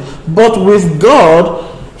technologies. But with God,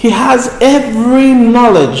 he has every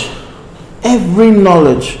knowledge. Every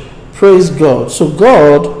knowledge. Praise God. So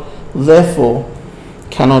God, therefore,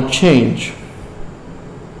 cannot change.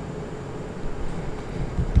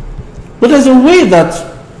 But there's a way that,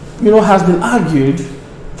 has been argued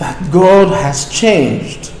that God has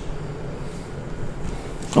changed.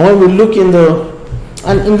 And when we look in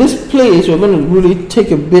this place, we're going to really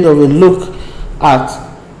take a bit of a look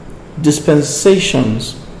at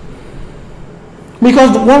dispensations.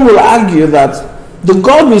 Because one will argue that the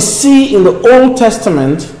God we see in the Old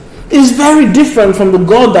Testament is very different from the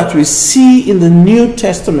God that we see in the New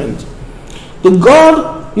Testament. The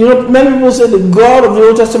God, many people say the God of the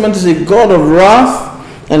Old Testament is a God of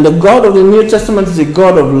wrath, and the God of the New Testament is a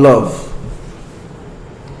God of love.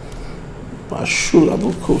 But I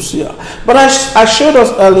showed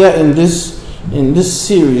us earlier in this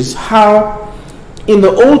series how in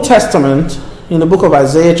the Old Testament, in the book of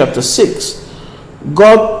Isaiah chapter 6,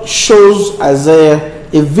 God shows Isaiah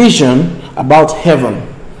a vision about heaven.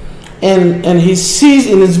 And he sees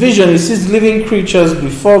in his vision, he sees living creatures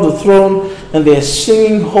before the throne, and they are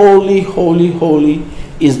singing, "Holy, holy, holy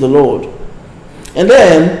is the Lord." And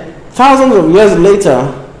then, thousands of years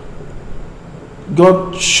later,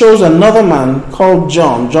 God shows another man called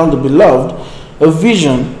John the Beloved, a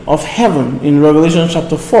vision of heaven in Revelation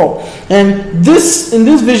chapter 4. And in this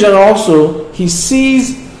vision also, he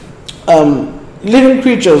sees living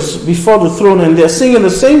creatures before the throne, and they're singing the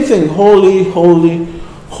same thing, "Holy, holy,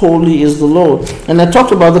 holy is the Lord." And I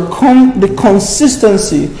talked about the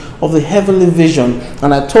consistency of the heavenly vision,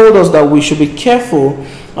 and I told us that we should be careful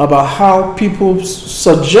about how people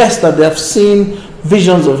suggest that they have seen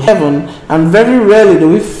visions of heaven, and very rarely do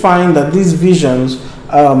we find that these visions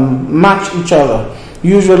match each other.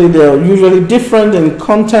 Usually they're different in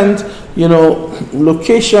content,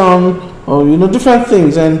 location, or different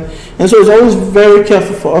things, and so it's always very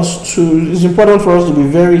careful for us it's important for us to be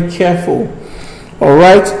very careful. All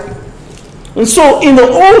right. And so in the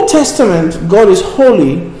Old Testament, God is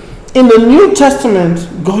holy. In the New Testament,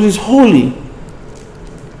 God is holy.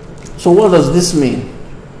 So what does this mean?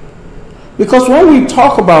 Because when we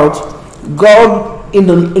talk about God in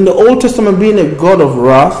the Old Testament being a God of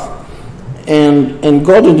wrath, and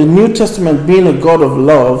God in the New Testament being a God of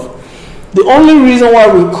love, the only reason why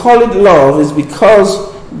we call it love is because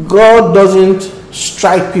God doesn't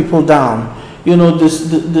strike people down.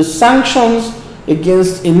 The sanctions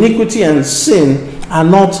against iniquity and sin are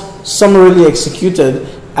not summarily executed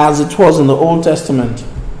as it was in the Old Testament.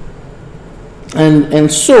 And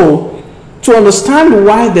so, to understand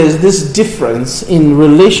why there's this difference in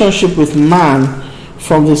relationship with man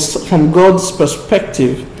from God's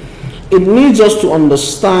perspective, it needs us to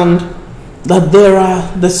understand that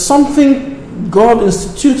there's something God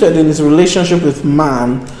instituted in his relationship with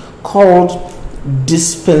man called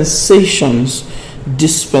dispensations.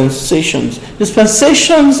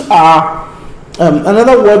 Dispensations are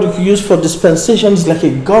another word you could use for dispensations, like a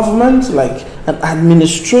government, like an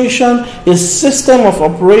administration, a system of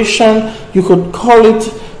operation. You could call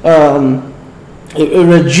it a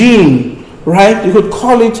regime, right? You could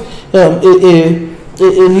call it a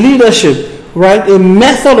leadership, right? A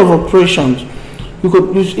method of operations. You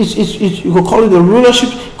could call it a rulership,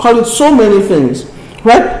 call it so many things,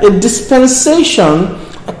 right? A dispensation,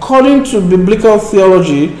 according to biblical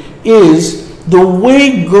theology, is the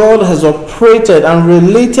way God has operated and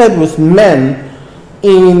related with men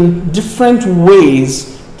in different ways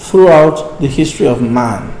throughout the history of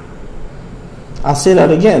man. I'll say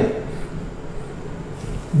that again.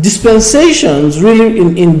 Dispensations, really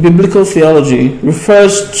in biblical theology,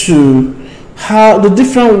 refers to how the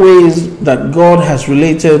different ways that God has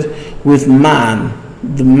related with man,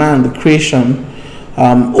 the creation,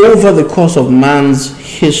 over the course of man's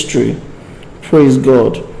history. Praise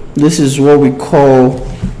God. This is what we call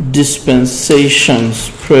dispensations.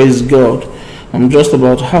 Praise God. I'm just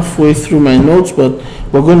about halfway through my notes, but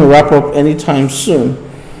we're going to wrap up anytime soon.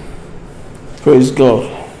 Praise God.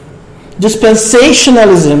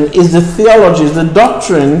 Dispensationalism is the theology, is the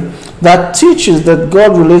doctrine that teaches that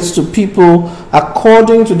God relates to people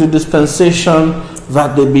according to the dispensation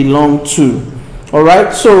that they belong to. All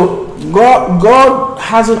right? So God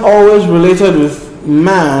hasn't always related with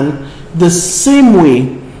man the same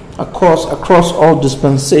way across all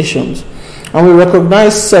dispensations. And we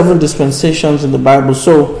recognize 7 dispensations in the Bible.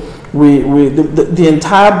 So the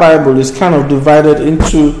entire Bible is kind of divided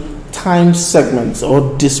into time segments or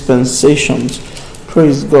dispensations.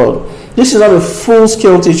 Praise God. This is not a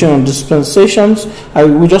full-scale teaching on dispensations.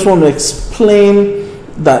 We just want to explain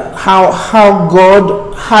that how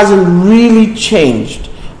God hasn't really changed,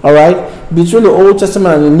 all right, between the Old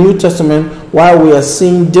Testament and the New Testament, while we are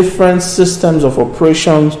seeing different systems of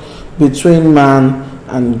operations between man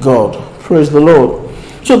and God. Praise the Lord.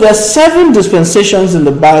 So there are 7 dispensations in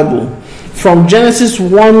the Bible. From Genesis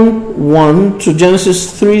 1:1 to Genesis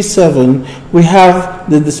 3:7, we have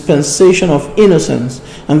the dispensation of innocence.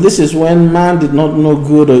 And this is when man did not know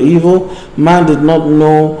good or evil. Man did not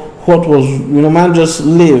know what was, man just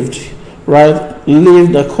lived, right?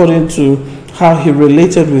 Lived according to how he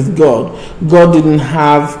related with God. God didn't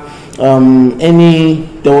have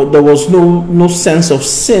there was no sense of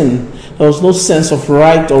sin. There was no sense of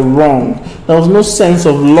right or wrong. There was no sense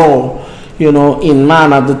of law, in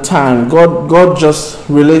man at the time. God just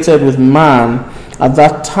related with man at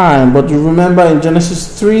that time. But you remember in Genesis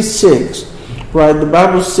 3:6, right, the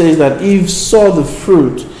Bible says that Eve saw the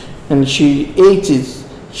fruit and she ate it,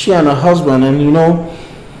 she and her husband. And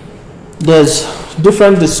there's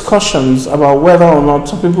different discussions about whether or not,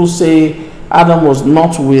 some people say Adam was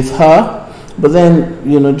not with her, but then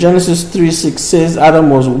Genesis 3:6 says Adam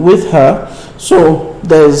was with her. So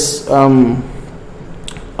there's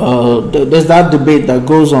that debate that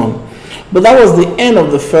goes on. But that was the end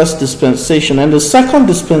of the first dispensation. And the second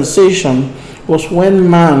dispensation was when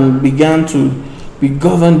man began to be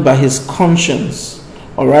governed by his conscience.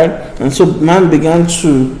 All right? And so man began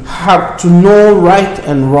to have to know right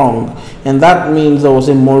and wrong. And that means there was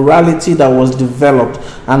a morality that was developed.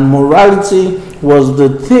 And morality was the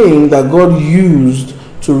thing that God used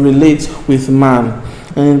to relate with man.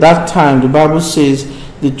 And in that time, the Bible says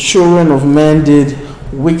the children of men did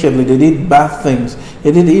wickedly. They did bad things.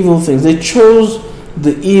 They did evil things. They chose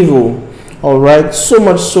the evil. All right? So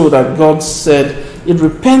much so that God said it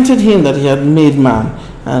repented him that he had made man,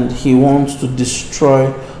 and he wants to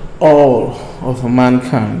destroy all of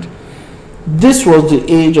mankind. This was the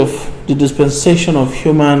age of the dispensation of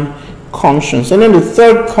human conscience. And then the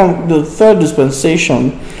third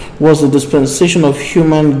dispensation was the dispensation of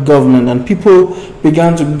human government, and people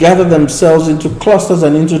began to gather themselves into clusters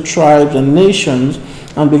and into tribes and nations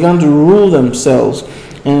and began to rule themselves.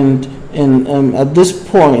 And at this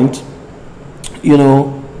point,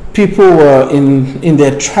 people were in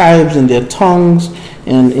their tribes, in their tongues,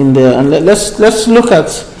 and let's look at,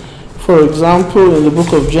 for example, in the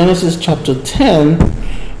book of Genesis chapter 10,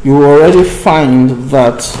 you already find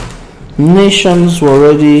that nations were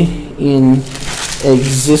already in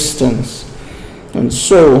existence. And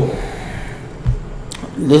so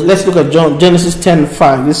let's look at Genesis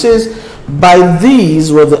 10:5. It says, "By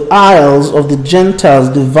these were the isles of the Gentiles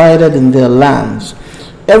divided in their lands,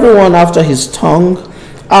 everyone after his tongue,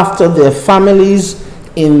 after their families,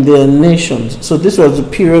 in their nations." So this was the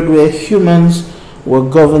period where humans were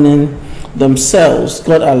governing themselves.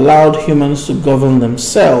 God allowed humans to govern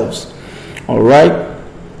themselves. All right?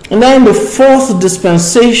 And then the fourth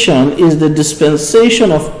dispensation is the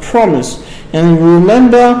dispensation of promise. And you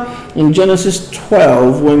remember in Genesis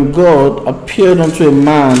 12 when God appeared unto a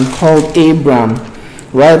man called Abram,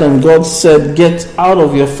 right? And God said, "Get out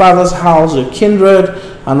of your father's house, your kindred,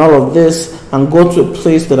 and all of this, and go to a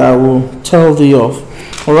place that I will tell thee of."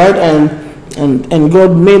 All right? And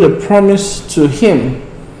God made a promise to him.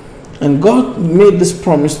 And God made this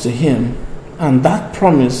promise to him, and that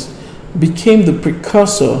promise became the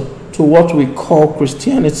precursor to what we call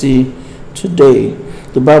Christianity today.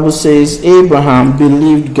 The Bible says Abraham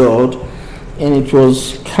believed God, and it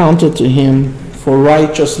was counted to him for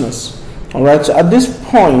righteousness. All right, so at this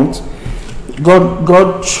point,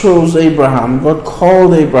 God chose Abraham, God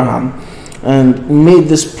called Abraham, and made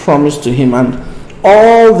this promise to him, and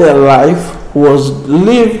all their life was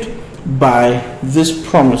lived by this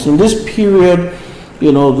promise. In this period,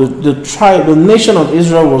 the nation of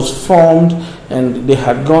Israel was formed, and they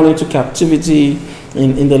had gone into captivity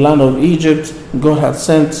in the land of Egypt. God had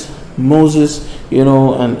sent Moses,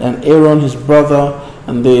 and Aaron, his brother,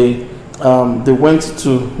 and they went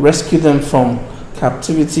to rescue them from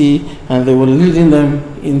captivity, and they were leading them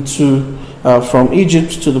into from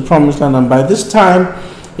Egypt to the promised land. And by this time,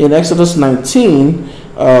 in Exodus 19,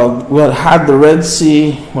 we had the Red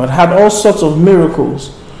Sea, we had all sorts of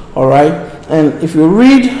miracles. All right, and if you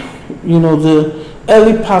read, the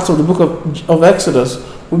early parts of the book of Exodus,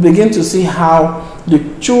 we begin to see how the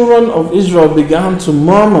children of Israel began to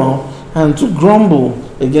murmur and to grumble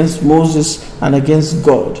against Moses and against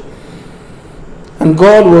God. And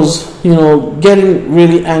God was, getting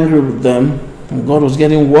really angry with them. And God was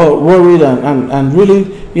getting worried and really,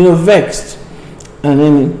 vexed. And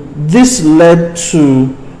then this led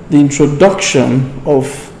to the introduction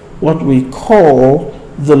of what we call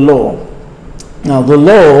the law. Now, the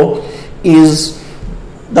law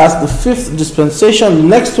that's the fifth dispensation. The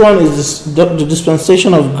next one is the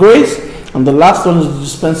dispensation of grace, and the last one is the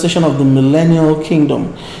dispensation of the millennial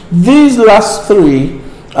kingdom. These last three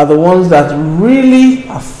are the ones that really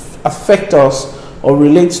affect us or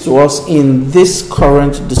relates to us in this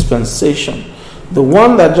current dispensation. The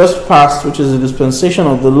one that just passed, which is the dispensation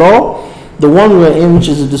of the law, the one we're in, which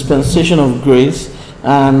is the dispensation of grace,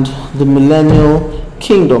 and the millennial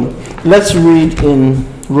kingdom. Let's read in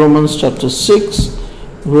Romans chapter 6,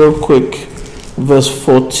 real quick, verse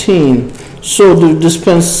 14. So the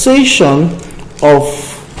dispensation of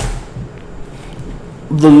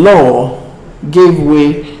the law gave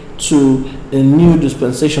way to a new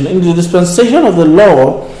dispensation. In the dispensation of the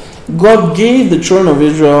law, God gave the children of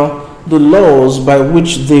Israel the laws by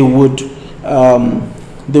which they would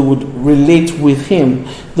relate with him.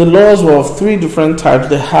 The laws were of three different types.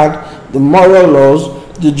 They had the moral laws,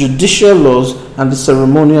 the judicial laws, and the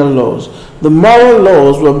ceremonial laws. The moral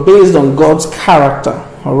laws were based on God's character.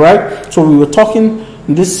 All right? So we were talking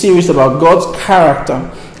in this series about God's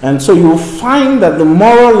character. And so you will find that the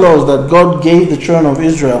moral laws that God gave the children of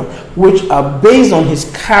Israel, which are based on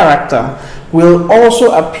his character, will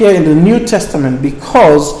also appear in the New Testament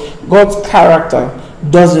because God's character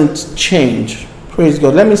doesn't change. Praise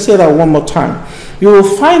God. Let me say that one more time. You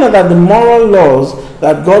will find that the moral laws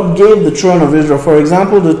that God gave the children of Israel, for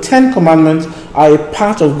example, the 10 commandments are a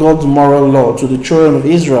part of God's moral law to the children of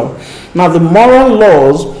Israel. Now, the moral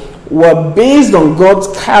laws were based on God's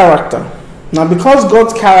character. Now, because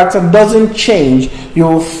God's character doesn't change, you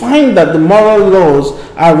will find that the moral laws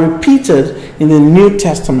are repeated in the New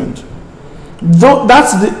Testament. Though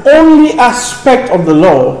that's the only aspect of the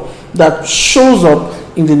law that shows up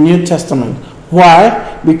in the New Testament.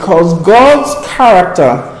 Why? Because God's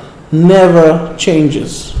character never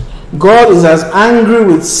changes. God is as angry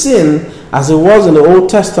with sin as he was in the Old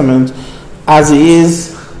Testament as he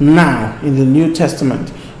is now in the New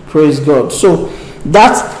Testament. Praise God. So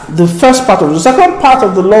that's the first part of it. The second part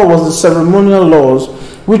of the law was the ceremonial laws,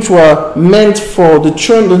 which were meant for the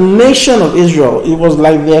nation of Israel. It was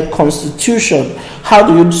like their constitution. How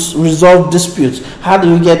do you resolve disputes? How do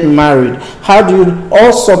you get married? How do you,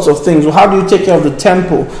 all sorts of things. How do you take care of the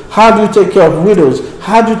temple? How do you take care of widows?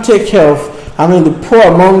 How do you take care of, the poor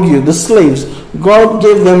among you, the slaves? God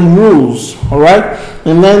gave them rules, all right?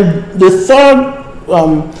 And then the third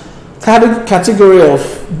category of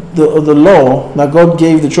the law that God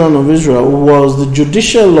gave the children of Israel was the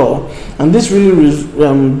judicial law, and this really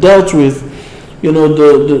dealt with,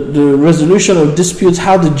 the resolution of disputes,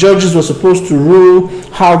 how the judges were supposed to rule,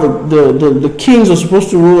 how the kings were supposed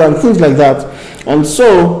to rule, and things like that. And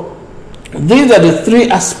so these are the three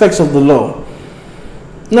aspects of the law.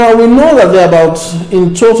 Now we know that there are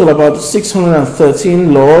in total about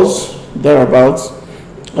 613 laws thereabouts.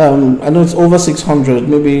 I know it's over 600,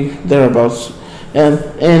 maybe thereabouts, and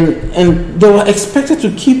they were expected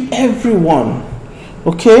to keep every one,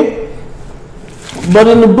 okay? But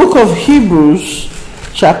in the book of Hebrews,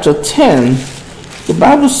 chapter 10, the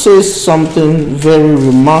Bible says something very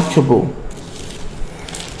remarkable.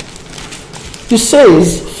 It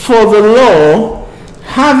says, "For the law,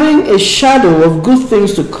 having a shadow of good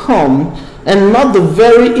things to come, and not the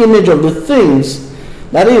very image of the things,"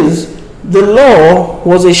 that is, the law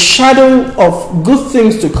was a shadow of good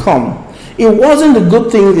things to come. It wasn't the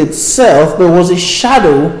good thing itself, but it was a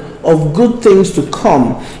shadow of good things to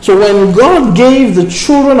come. So when God gave the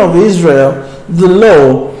children of Israel the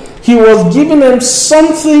law, he was giving them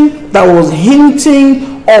something that was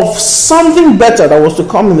hinting of something better that was to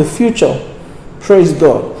come in the future. Praise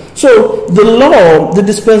God. So the law, the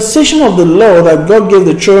dispensation of the law that God gave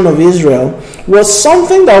the children of Israel was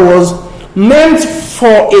something that was meant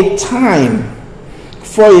for a time,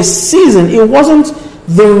 for a season. It wasn't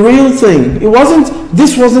the real thing.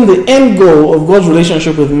 This wasn't the end goal of God's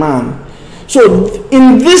relationship with man. So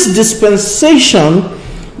in this dispensation,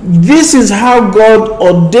 this is how God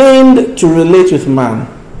ordained to relate with man.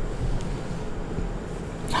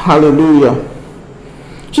 Hallelujah.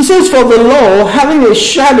 She says, "For the law, having a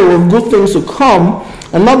shadow of good things to come,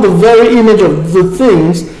 and not the very image of the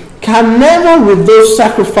things, can never, with those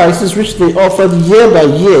sacrifices which they offered year by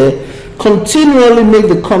year, continually make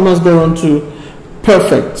the comers thereunto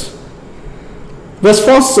perfect." Verse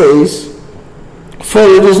 4 says, "For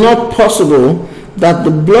it is not possible that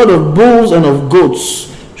the blood of bulls and of goats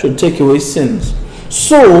should take away sins."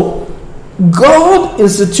 So God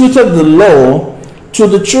instituted the law to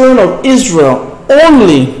the children of Israel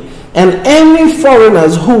only, and any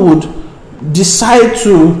foreigners who would decide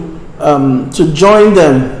to join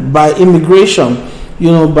them by immigration,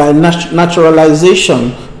 by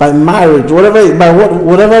naturalization, by marriage,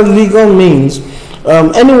 whatever legal means,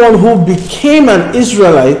 anyone who became an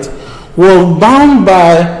Israelite was bound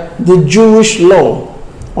by the Jewish law.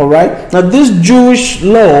 All right. Now, this Jewish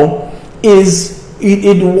law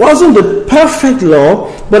it wasn't the perfect law,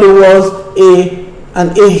 but it was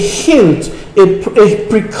a hint, a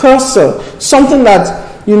precursor, something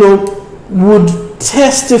that would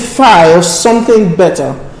testify of something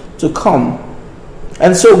better to come.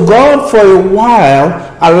 And so God for a while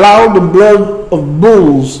allowed the blood of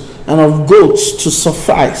bulls and of goats to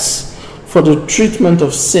suffice for the treatment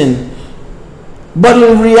of sin. But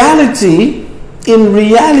in reality,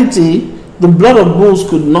 the blood of bulls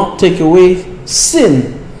could not take away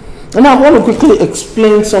sin. And I want to quickly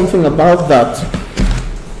explain something about that.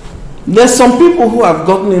 There's some people who have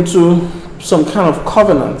gotten into some kind of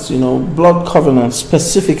covenants, blood covenants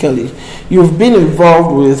specifically. You've been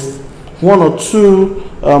involved with one or two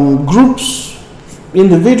groups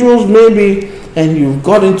individuals maybe, and you've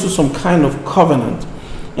got into some kind of covenant,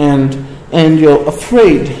 and you're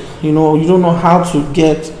afraid, you don't know how to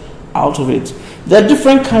get out of it. There are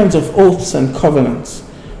different kinds of oaths and covenants,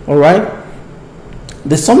 all right?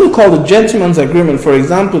 There's something called the gentleman's agreement, for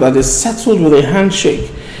example, that is settled with a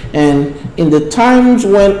handshake. And in the times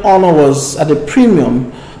when honor was at a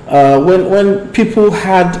premium, when people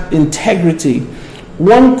had integrity,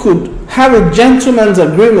 one could have a gentleman's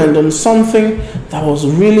agreement on something that was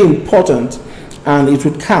really important, and it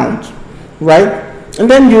would count, right? And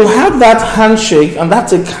then you have that handshake, and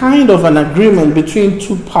that's a kind of an agreement between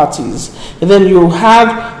two parties. And then you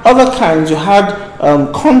had other kinds. You had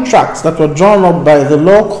contracts that were drawn up by the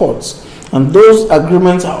law courts, and those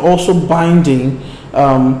agreements are also binding,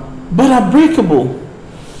 but are breakable.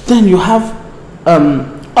 Then you have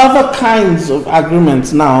other kinds of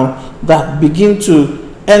agreements now that begin to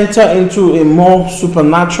enter into a more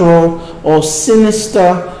supernatural or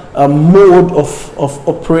sinister mode of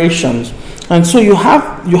operations. And so you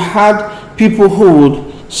had people who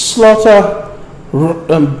would slaughter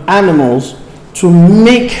animals to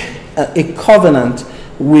make a covenant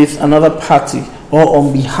with another party or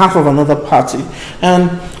on behalf of another party. And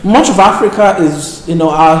much of Africa is,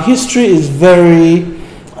 our history is very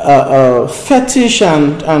fetish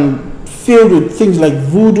and filled with things like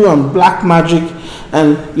voodoo and black magic.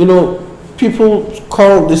 And, people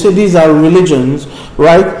they say these are religions,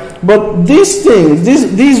 right? But these things,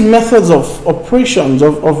 these methods of operations,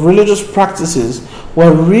 of religious practices,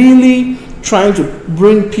 were really trying to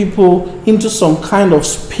bring people into some kind of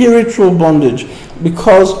spiritual bondage.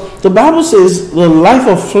 Because the Bible says the life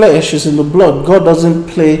of flesh is in the blood. God doesn't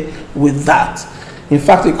play with that. In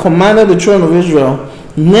fact, He commanded the children of Israel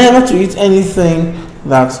never to eat anything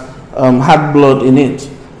that had blood in it.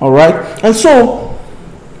 All right? And so,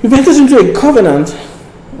 you've entered into a covenant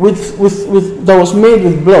with that was made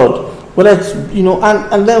with blood. But that's,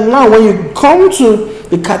 and then now when you come to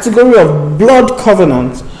the category of blood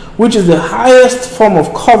covenant, which is the highest form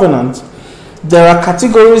of covenant, there are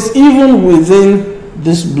categories even within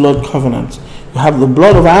this blood covenant. You have the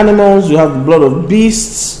blood of animals, you have the blood of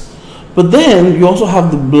beasts, but then you also have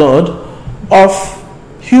the blood of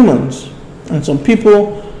humans. And some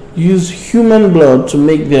people use human blood to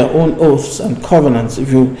make their own oaths and covenants.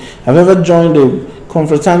 If you have ever joined a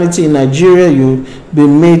confraternity in Nigeria, you've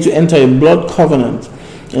been made to enter a blood covenant.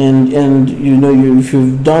 And if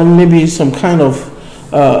you've done maybe some kind of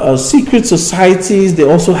secret societies, they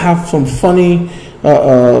also have some funny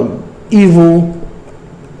evil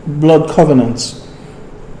blood covenants.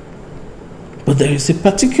 But there is a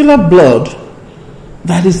particular blood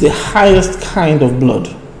that is the highest kind of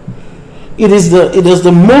blood. It is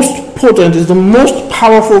the most potent, is the most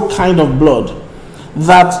powerful kind of blood,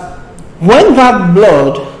 that when that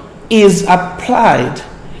blood is applied,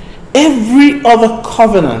 every other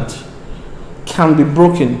covenant can be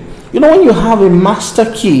broken. When you have a master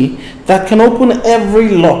key that can open every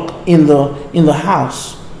lock in the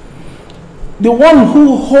house, the one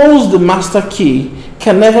who holds the master key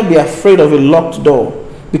can never be afraid of a locked door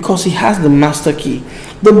because he has the master key.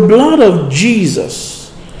 The blood of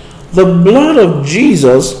Jesus is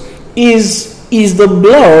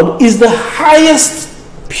the highest,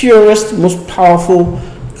 purest, most powerful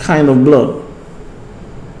kind of blood.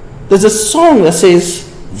 There's a song that says,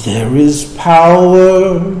 there is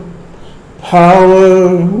power,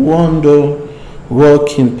 wonder,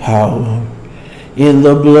 working power in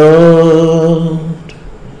the blood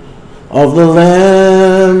of the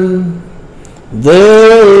Lamb.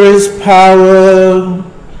 There is power,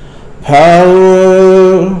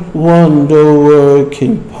 wonder,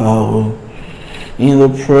 working power in the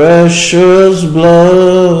precious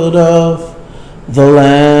blood of the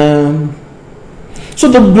Lamb. So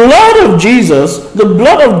the blood of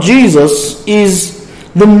Jesus is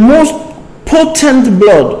the most potent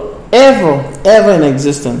blood ever in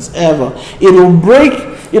existence, ever. It will break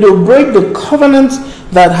the covenants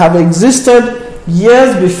that have existed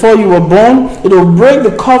years before you were born. It will break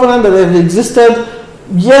the covenant that have existed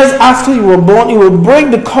years after you were born. It will break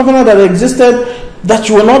the covenant that existed that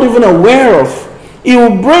you were not even aware of. It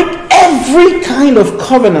will break every kind of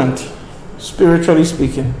covenant, spiritually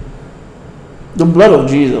speaking. The blood of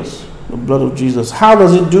Jesus. The blood of Jesus. How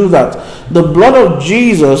does it do that? The blood of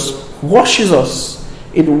Jesus washes us.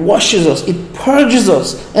 It washes us. It purges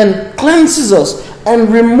us and cleanses us and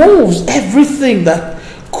removes everything that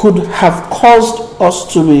could have caused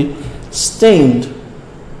us to be stained.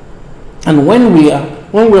 And when we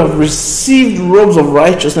have received robes of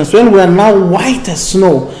righteousness, when we are now white as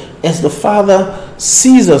snow, as the Father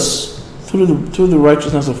sees us through the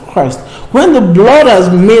righteousness of Christ, when the blood has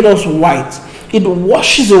made us white, it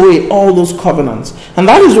washes away all those covenants. And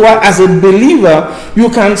that is why, as a believer, you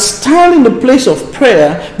can stand in the place of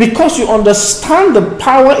prayer because you understand the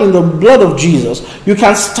power in the blood of Jesus. You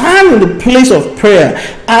can stand in the place of prayer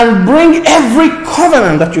and bring every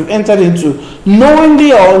covenant that you've entered into,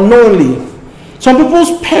 knowingly or unknowingly. Some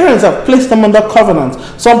people's parents have placed them under covenant.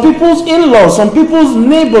 Some people's in-laws, some people's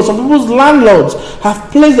neighbors, some people's landlords have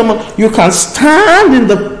placed them on. You can stand in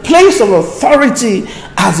the place of authority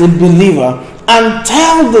as a believer and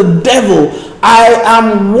tell the devil, I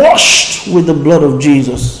am washed with the blood of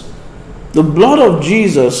Jesus. The blood of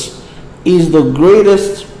Jesus is the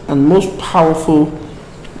greatest and most powerful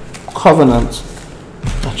covenant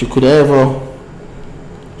that you could ever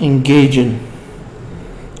engage in.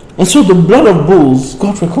 And so the blood of bulls,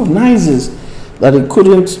 God recognizes that it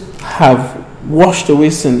couldn't have washed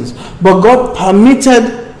away sins. But God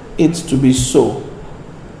permitted it to be so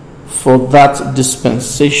for that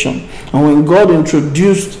dispensation. And when God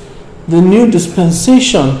introduced the new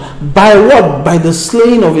dispensation, by what? By the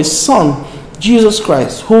slaying of his Son, Jesus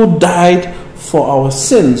Christ, who died for our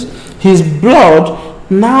sins. His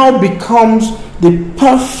blood now becomes the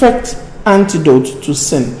perfect antidote to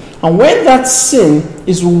sin. And when that sin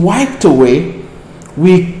is wiped away,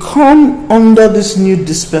 we come under this new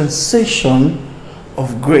dispensation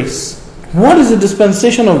of grace. What is the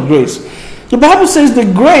dispensation of grace? The Bible says the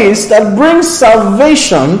grace that brings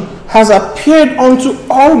salvation has appeared unto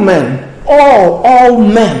all men, all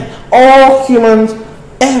men, all humans,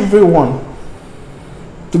 everyone.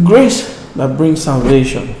 The grace that brings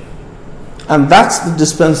salvation. And that's the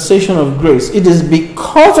dispensation of grace. It is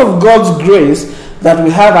because of God's grace that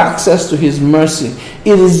we have access to his mercy.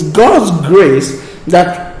 It is God's grace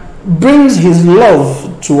that brings his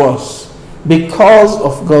love to us because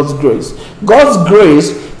of God's grace. God's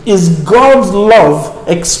grace is God's love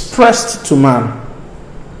expressed to man.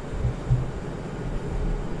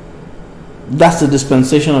 That's the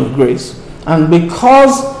dispensation of grace. And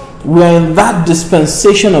because we're in that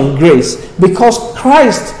dispensation of grace, because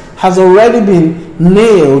Christ has already been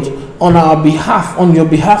nailed on our behalf, on your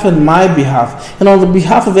behalf and my behalf, and on the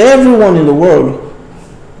behalf of everyone in the world.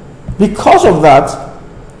 Because of that,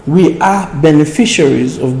 we are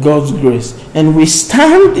beneficiaries of God's grace. And we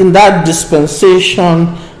stand in that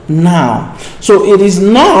dispensation now. So it is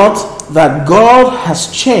not that God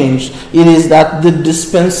has changed. It is that the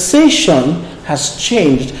dispensation has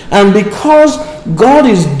changed. And because God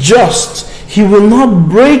is just, he will not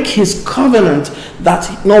break his covenant,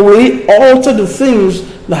 that nor will he alter the things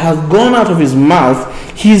that have gone out of his mouth.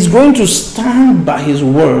 He's going to stand by his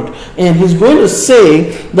word, and he's going to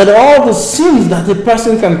say that all the sins that a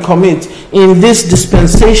person can commit in this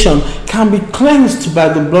dispensation can be cleansed by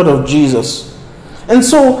the blood of Jesus. And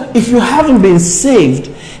so if you haven't been saved,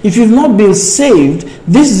 if you've not been saved,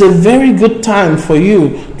 this is a very good time for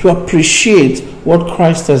you to appreciate what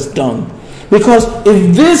Christ has done. Because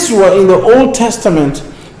if this were in the Old Testament,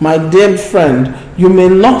 my dear friend, you may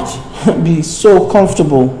not be so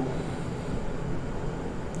comfortable.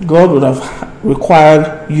 God would have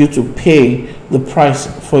required you to pay the price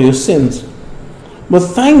for your sins. But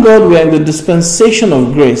thank God we are in the dispensation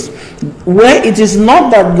of grace, where it is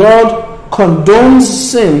not that God condones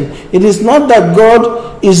sin. It is not that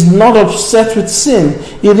God is not upset with sin.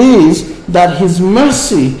 It is that his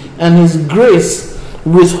mercy and his grace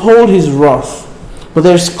withhold his wrath. But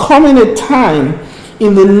there's coming a time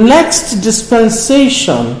in the next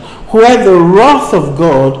dispensation where the wrath of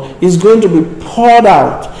God is going to be poured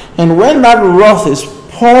out. And when that wrath is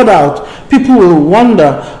poured out, people will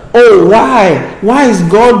wonder, oh, why? Why is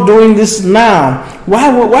God doing this now?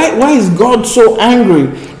 Why is God so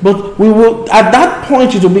angry? But we will, at that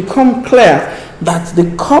point, it will become clear that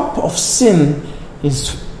the cup of sin is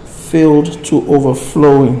filled to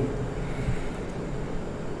overflowing.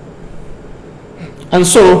 And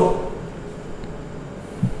so,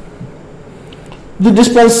 the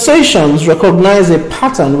dispensations recognize a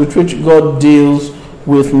pattern with which God deals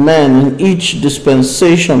with men in each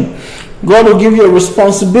dispensation. God will give you a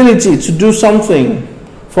responsibility to do something.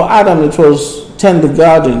 For Adam, it was tend the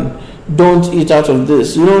garden. Don't eat out of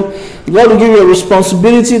this. You know, God will give you a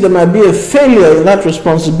responsibility. There might be a failure in that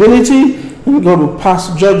responsibility, and God will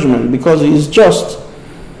pass judgment because he is just.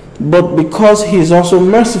 But because he is also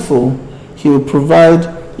merciful, he will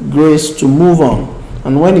provide grace to move on.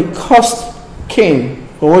 And when he cursed Cain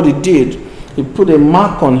for what he did, he put a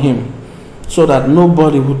mark on him so that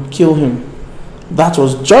nobody would kill him. That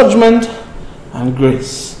was judgment and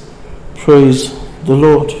grace. Praise the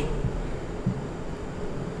Lord.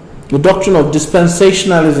 The doctrine of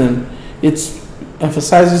dispensationalism, it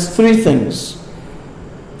emphasizes three things.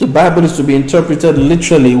 The Bible is to be interpreted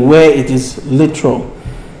literally where it is literal.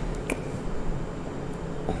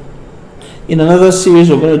 In another series,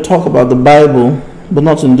 we're going to talk about the Bible, but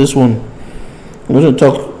not in this one. We're going to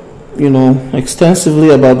talk, extensively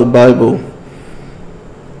about the Bible.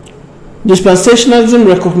 Dispensationalism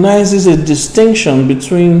recognizes a distinction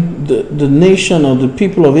between the nation or the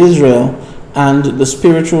people of Israel and the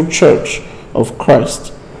spiritual church of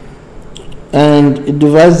Christ. And it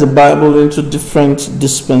divides the Bible into different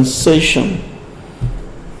dispensations.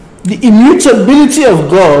 The immutability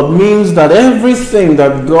of God means that everything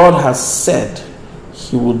that God has said,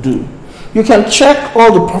 He will do. You can check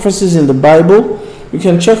all the prophecies in the Bible. You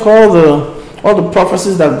can check all the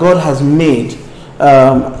prophecies that God has made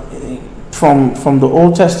from the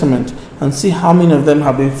Old Testament and see how many of them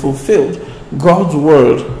have been fulfilled. God's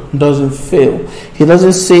word doesn't fail. He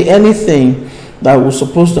doesn't say anything that was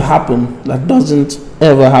supposed to happen that doesn't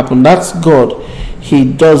ever happen. That's God. He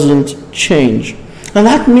doesn't change. And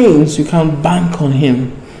that means you can bank on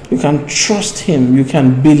Him. You can trust Him. You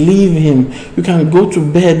can believe Him. You can go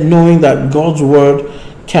to bed knowing that God's word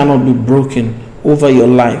cannot be broken over your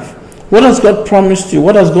life. What has God promised you?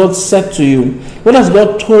 What has God said to you? What has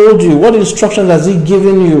God told you? What instructions has He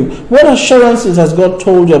given you? What assurances has God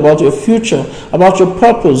told you about your future, about your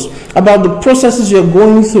purpose, about the processes you're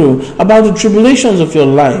going through, about the tribulations of your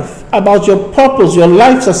life, about your purpose, your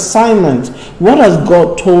life's assignment? What has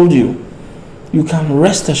God told you? You can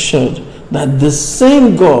rest assured that the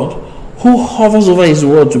same God who hovers over His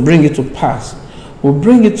word to bring it to pass will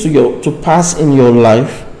bring it to pass in your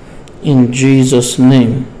life, in Jesus'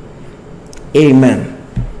 name. Amen.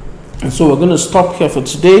 And so we're going to stop here for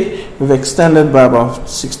today. We've extended by about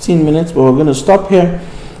 16 minutes, but we're going to stop here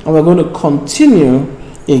and we're going to continue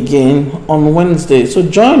again on Wednesday. So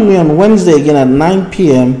join me on Wednesday again at 9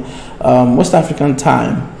 p.m. West African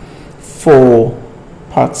time for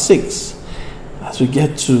part 6 as we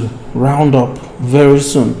get to round up very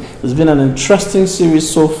soon. It's been an interesting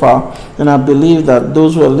series so far, and I believe that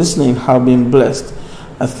those who are listening have been blessed.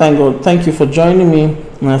 I thank God. Thank you for joining me,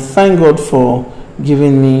 and I thank God for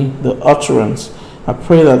giving me the utterance. I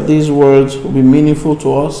pray that these words will be meaningful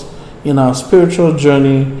to us in our spiritual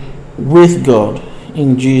journey with God.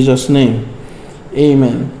 In Jesus' name,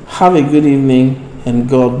 amen. Have a good evening, and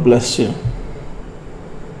God bless you.